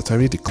boys all the time,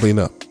 we need to clean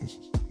up.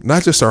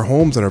 Not just our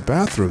homes and our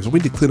bathrooms. We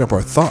need to clean up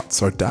our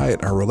thoughts, our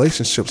diet, our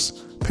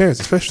relationships,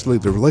 parents, especially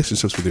the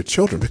relationships with your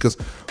children, because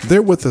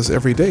they're with us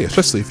every day,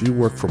 especially if you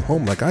work from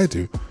home like I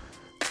do.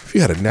 If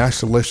you had a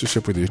national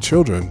relationship with your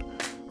children,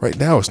 right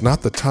now is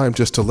not the time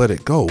just to let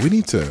it go. We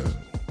need to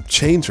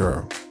change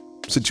our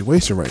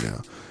situation right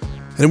now.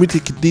 And we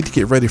need to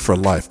get ready for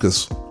life,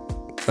 because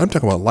I'm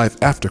talking about life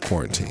after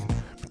quarantine.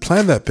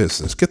 Plan that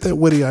business, get that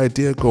witty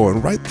idea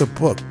going, write the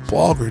book,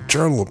 blog or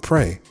journal, and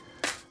pray.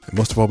 And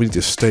most of all, we need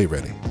to stay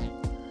ready.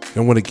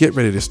 And when to get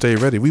ready to stay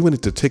ready, we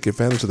need to take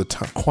advantage of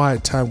the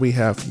quiet time we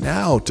have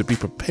now to be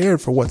prepared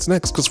for what's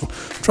next, because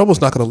trouble's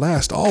not going to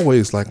last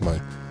always, like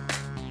my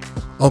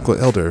Uncle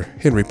Elder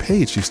Henry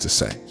Page used to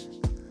say.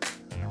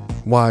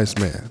 Wise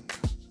man.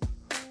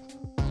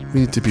 We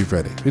need to be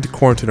ready. We need to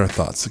quarantine our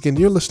thoughts. Again,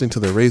 you're listening to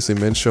the Raising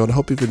Men Show, and I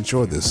hope you've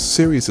enjoyed this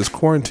series. Is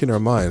Quarantine Our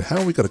Mind. How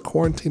are we going to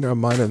quarantine our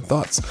mind and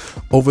thoughts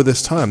over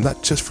this time?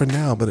 Not just for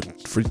now,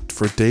 but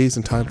for days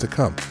and time to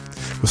come.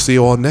 We'll see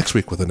you all next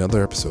week with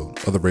another episode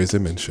of the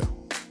Raising Men Show.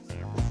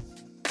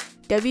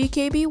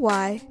 WKBY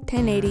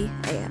 1080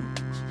 AM.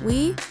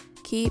 We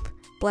keep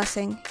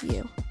blessing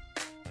you.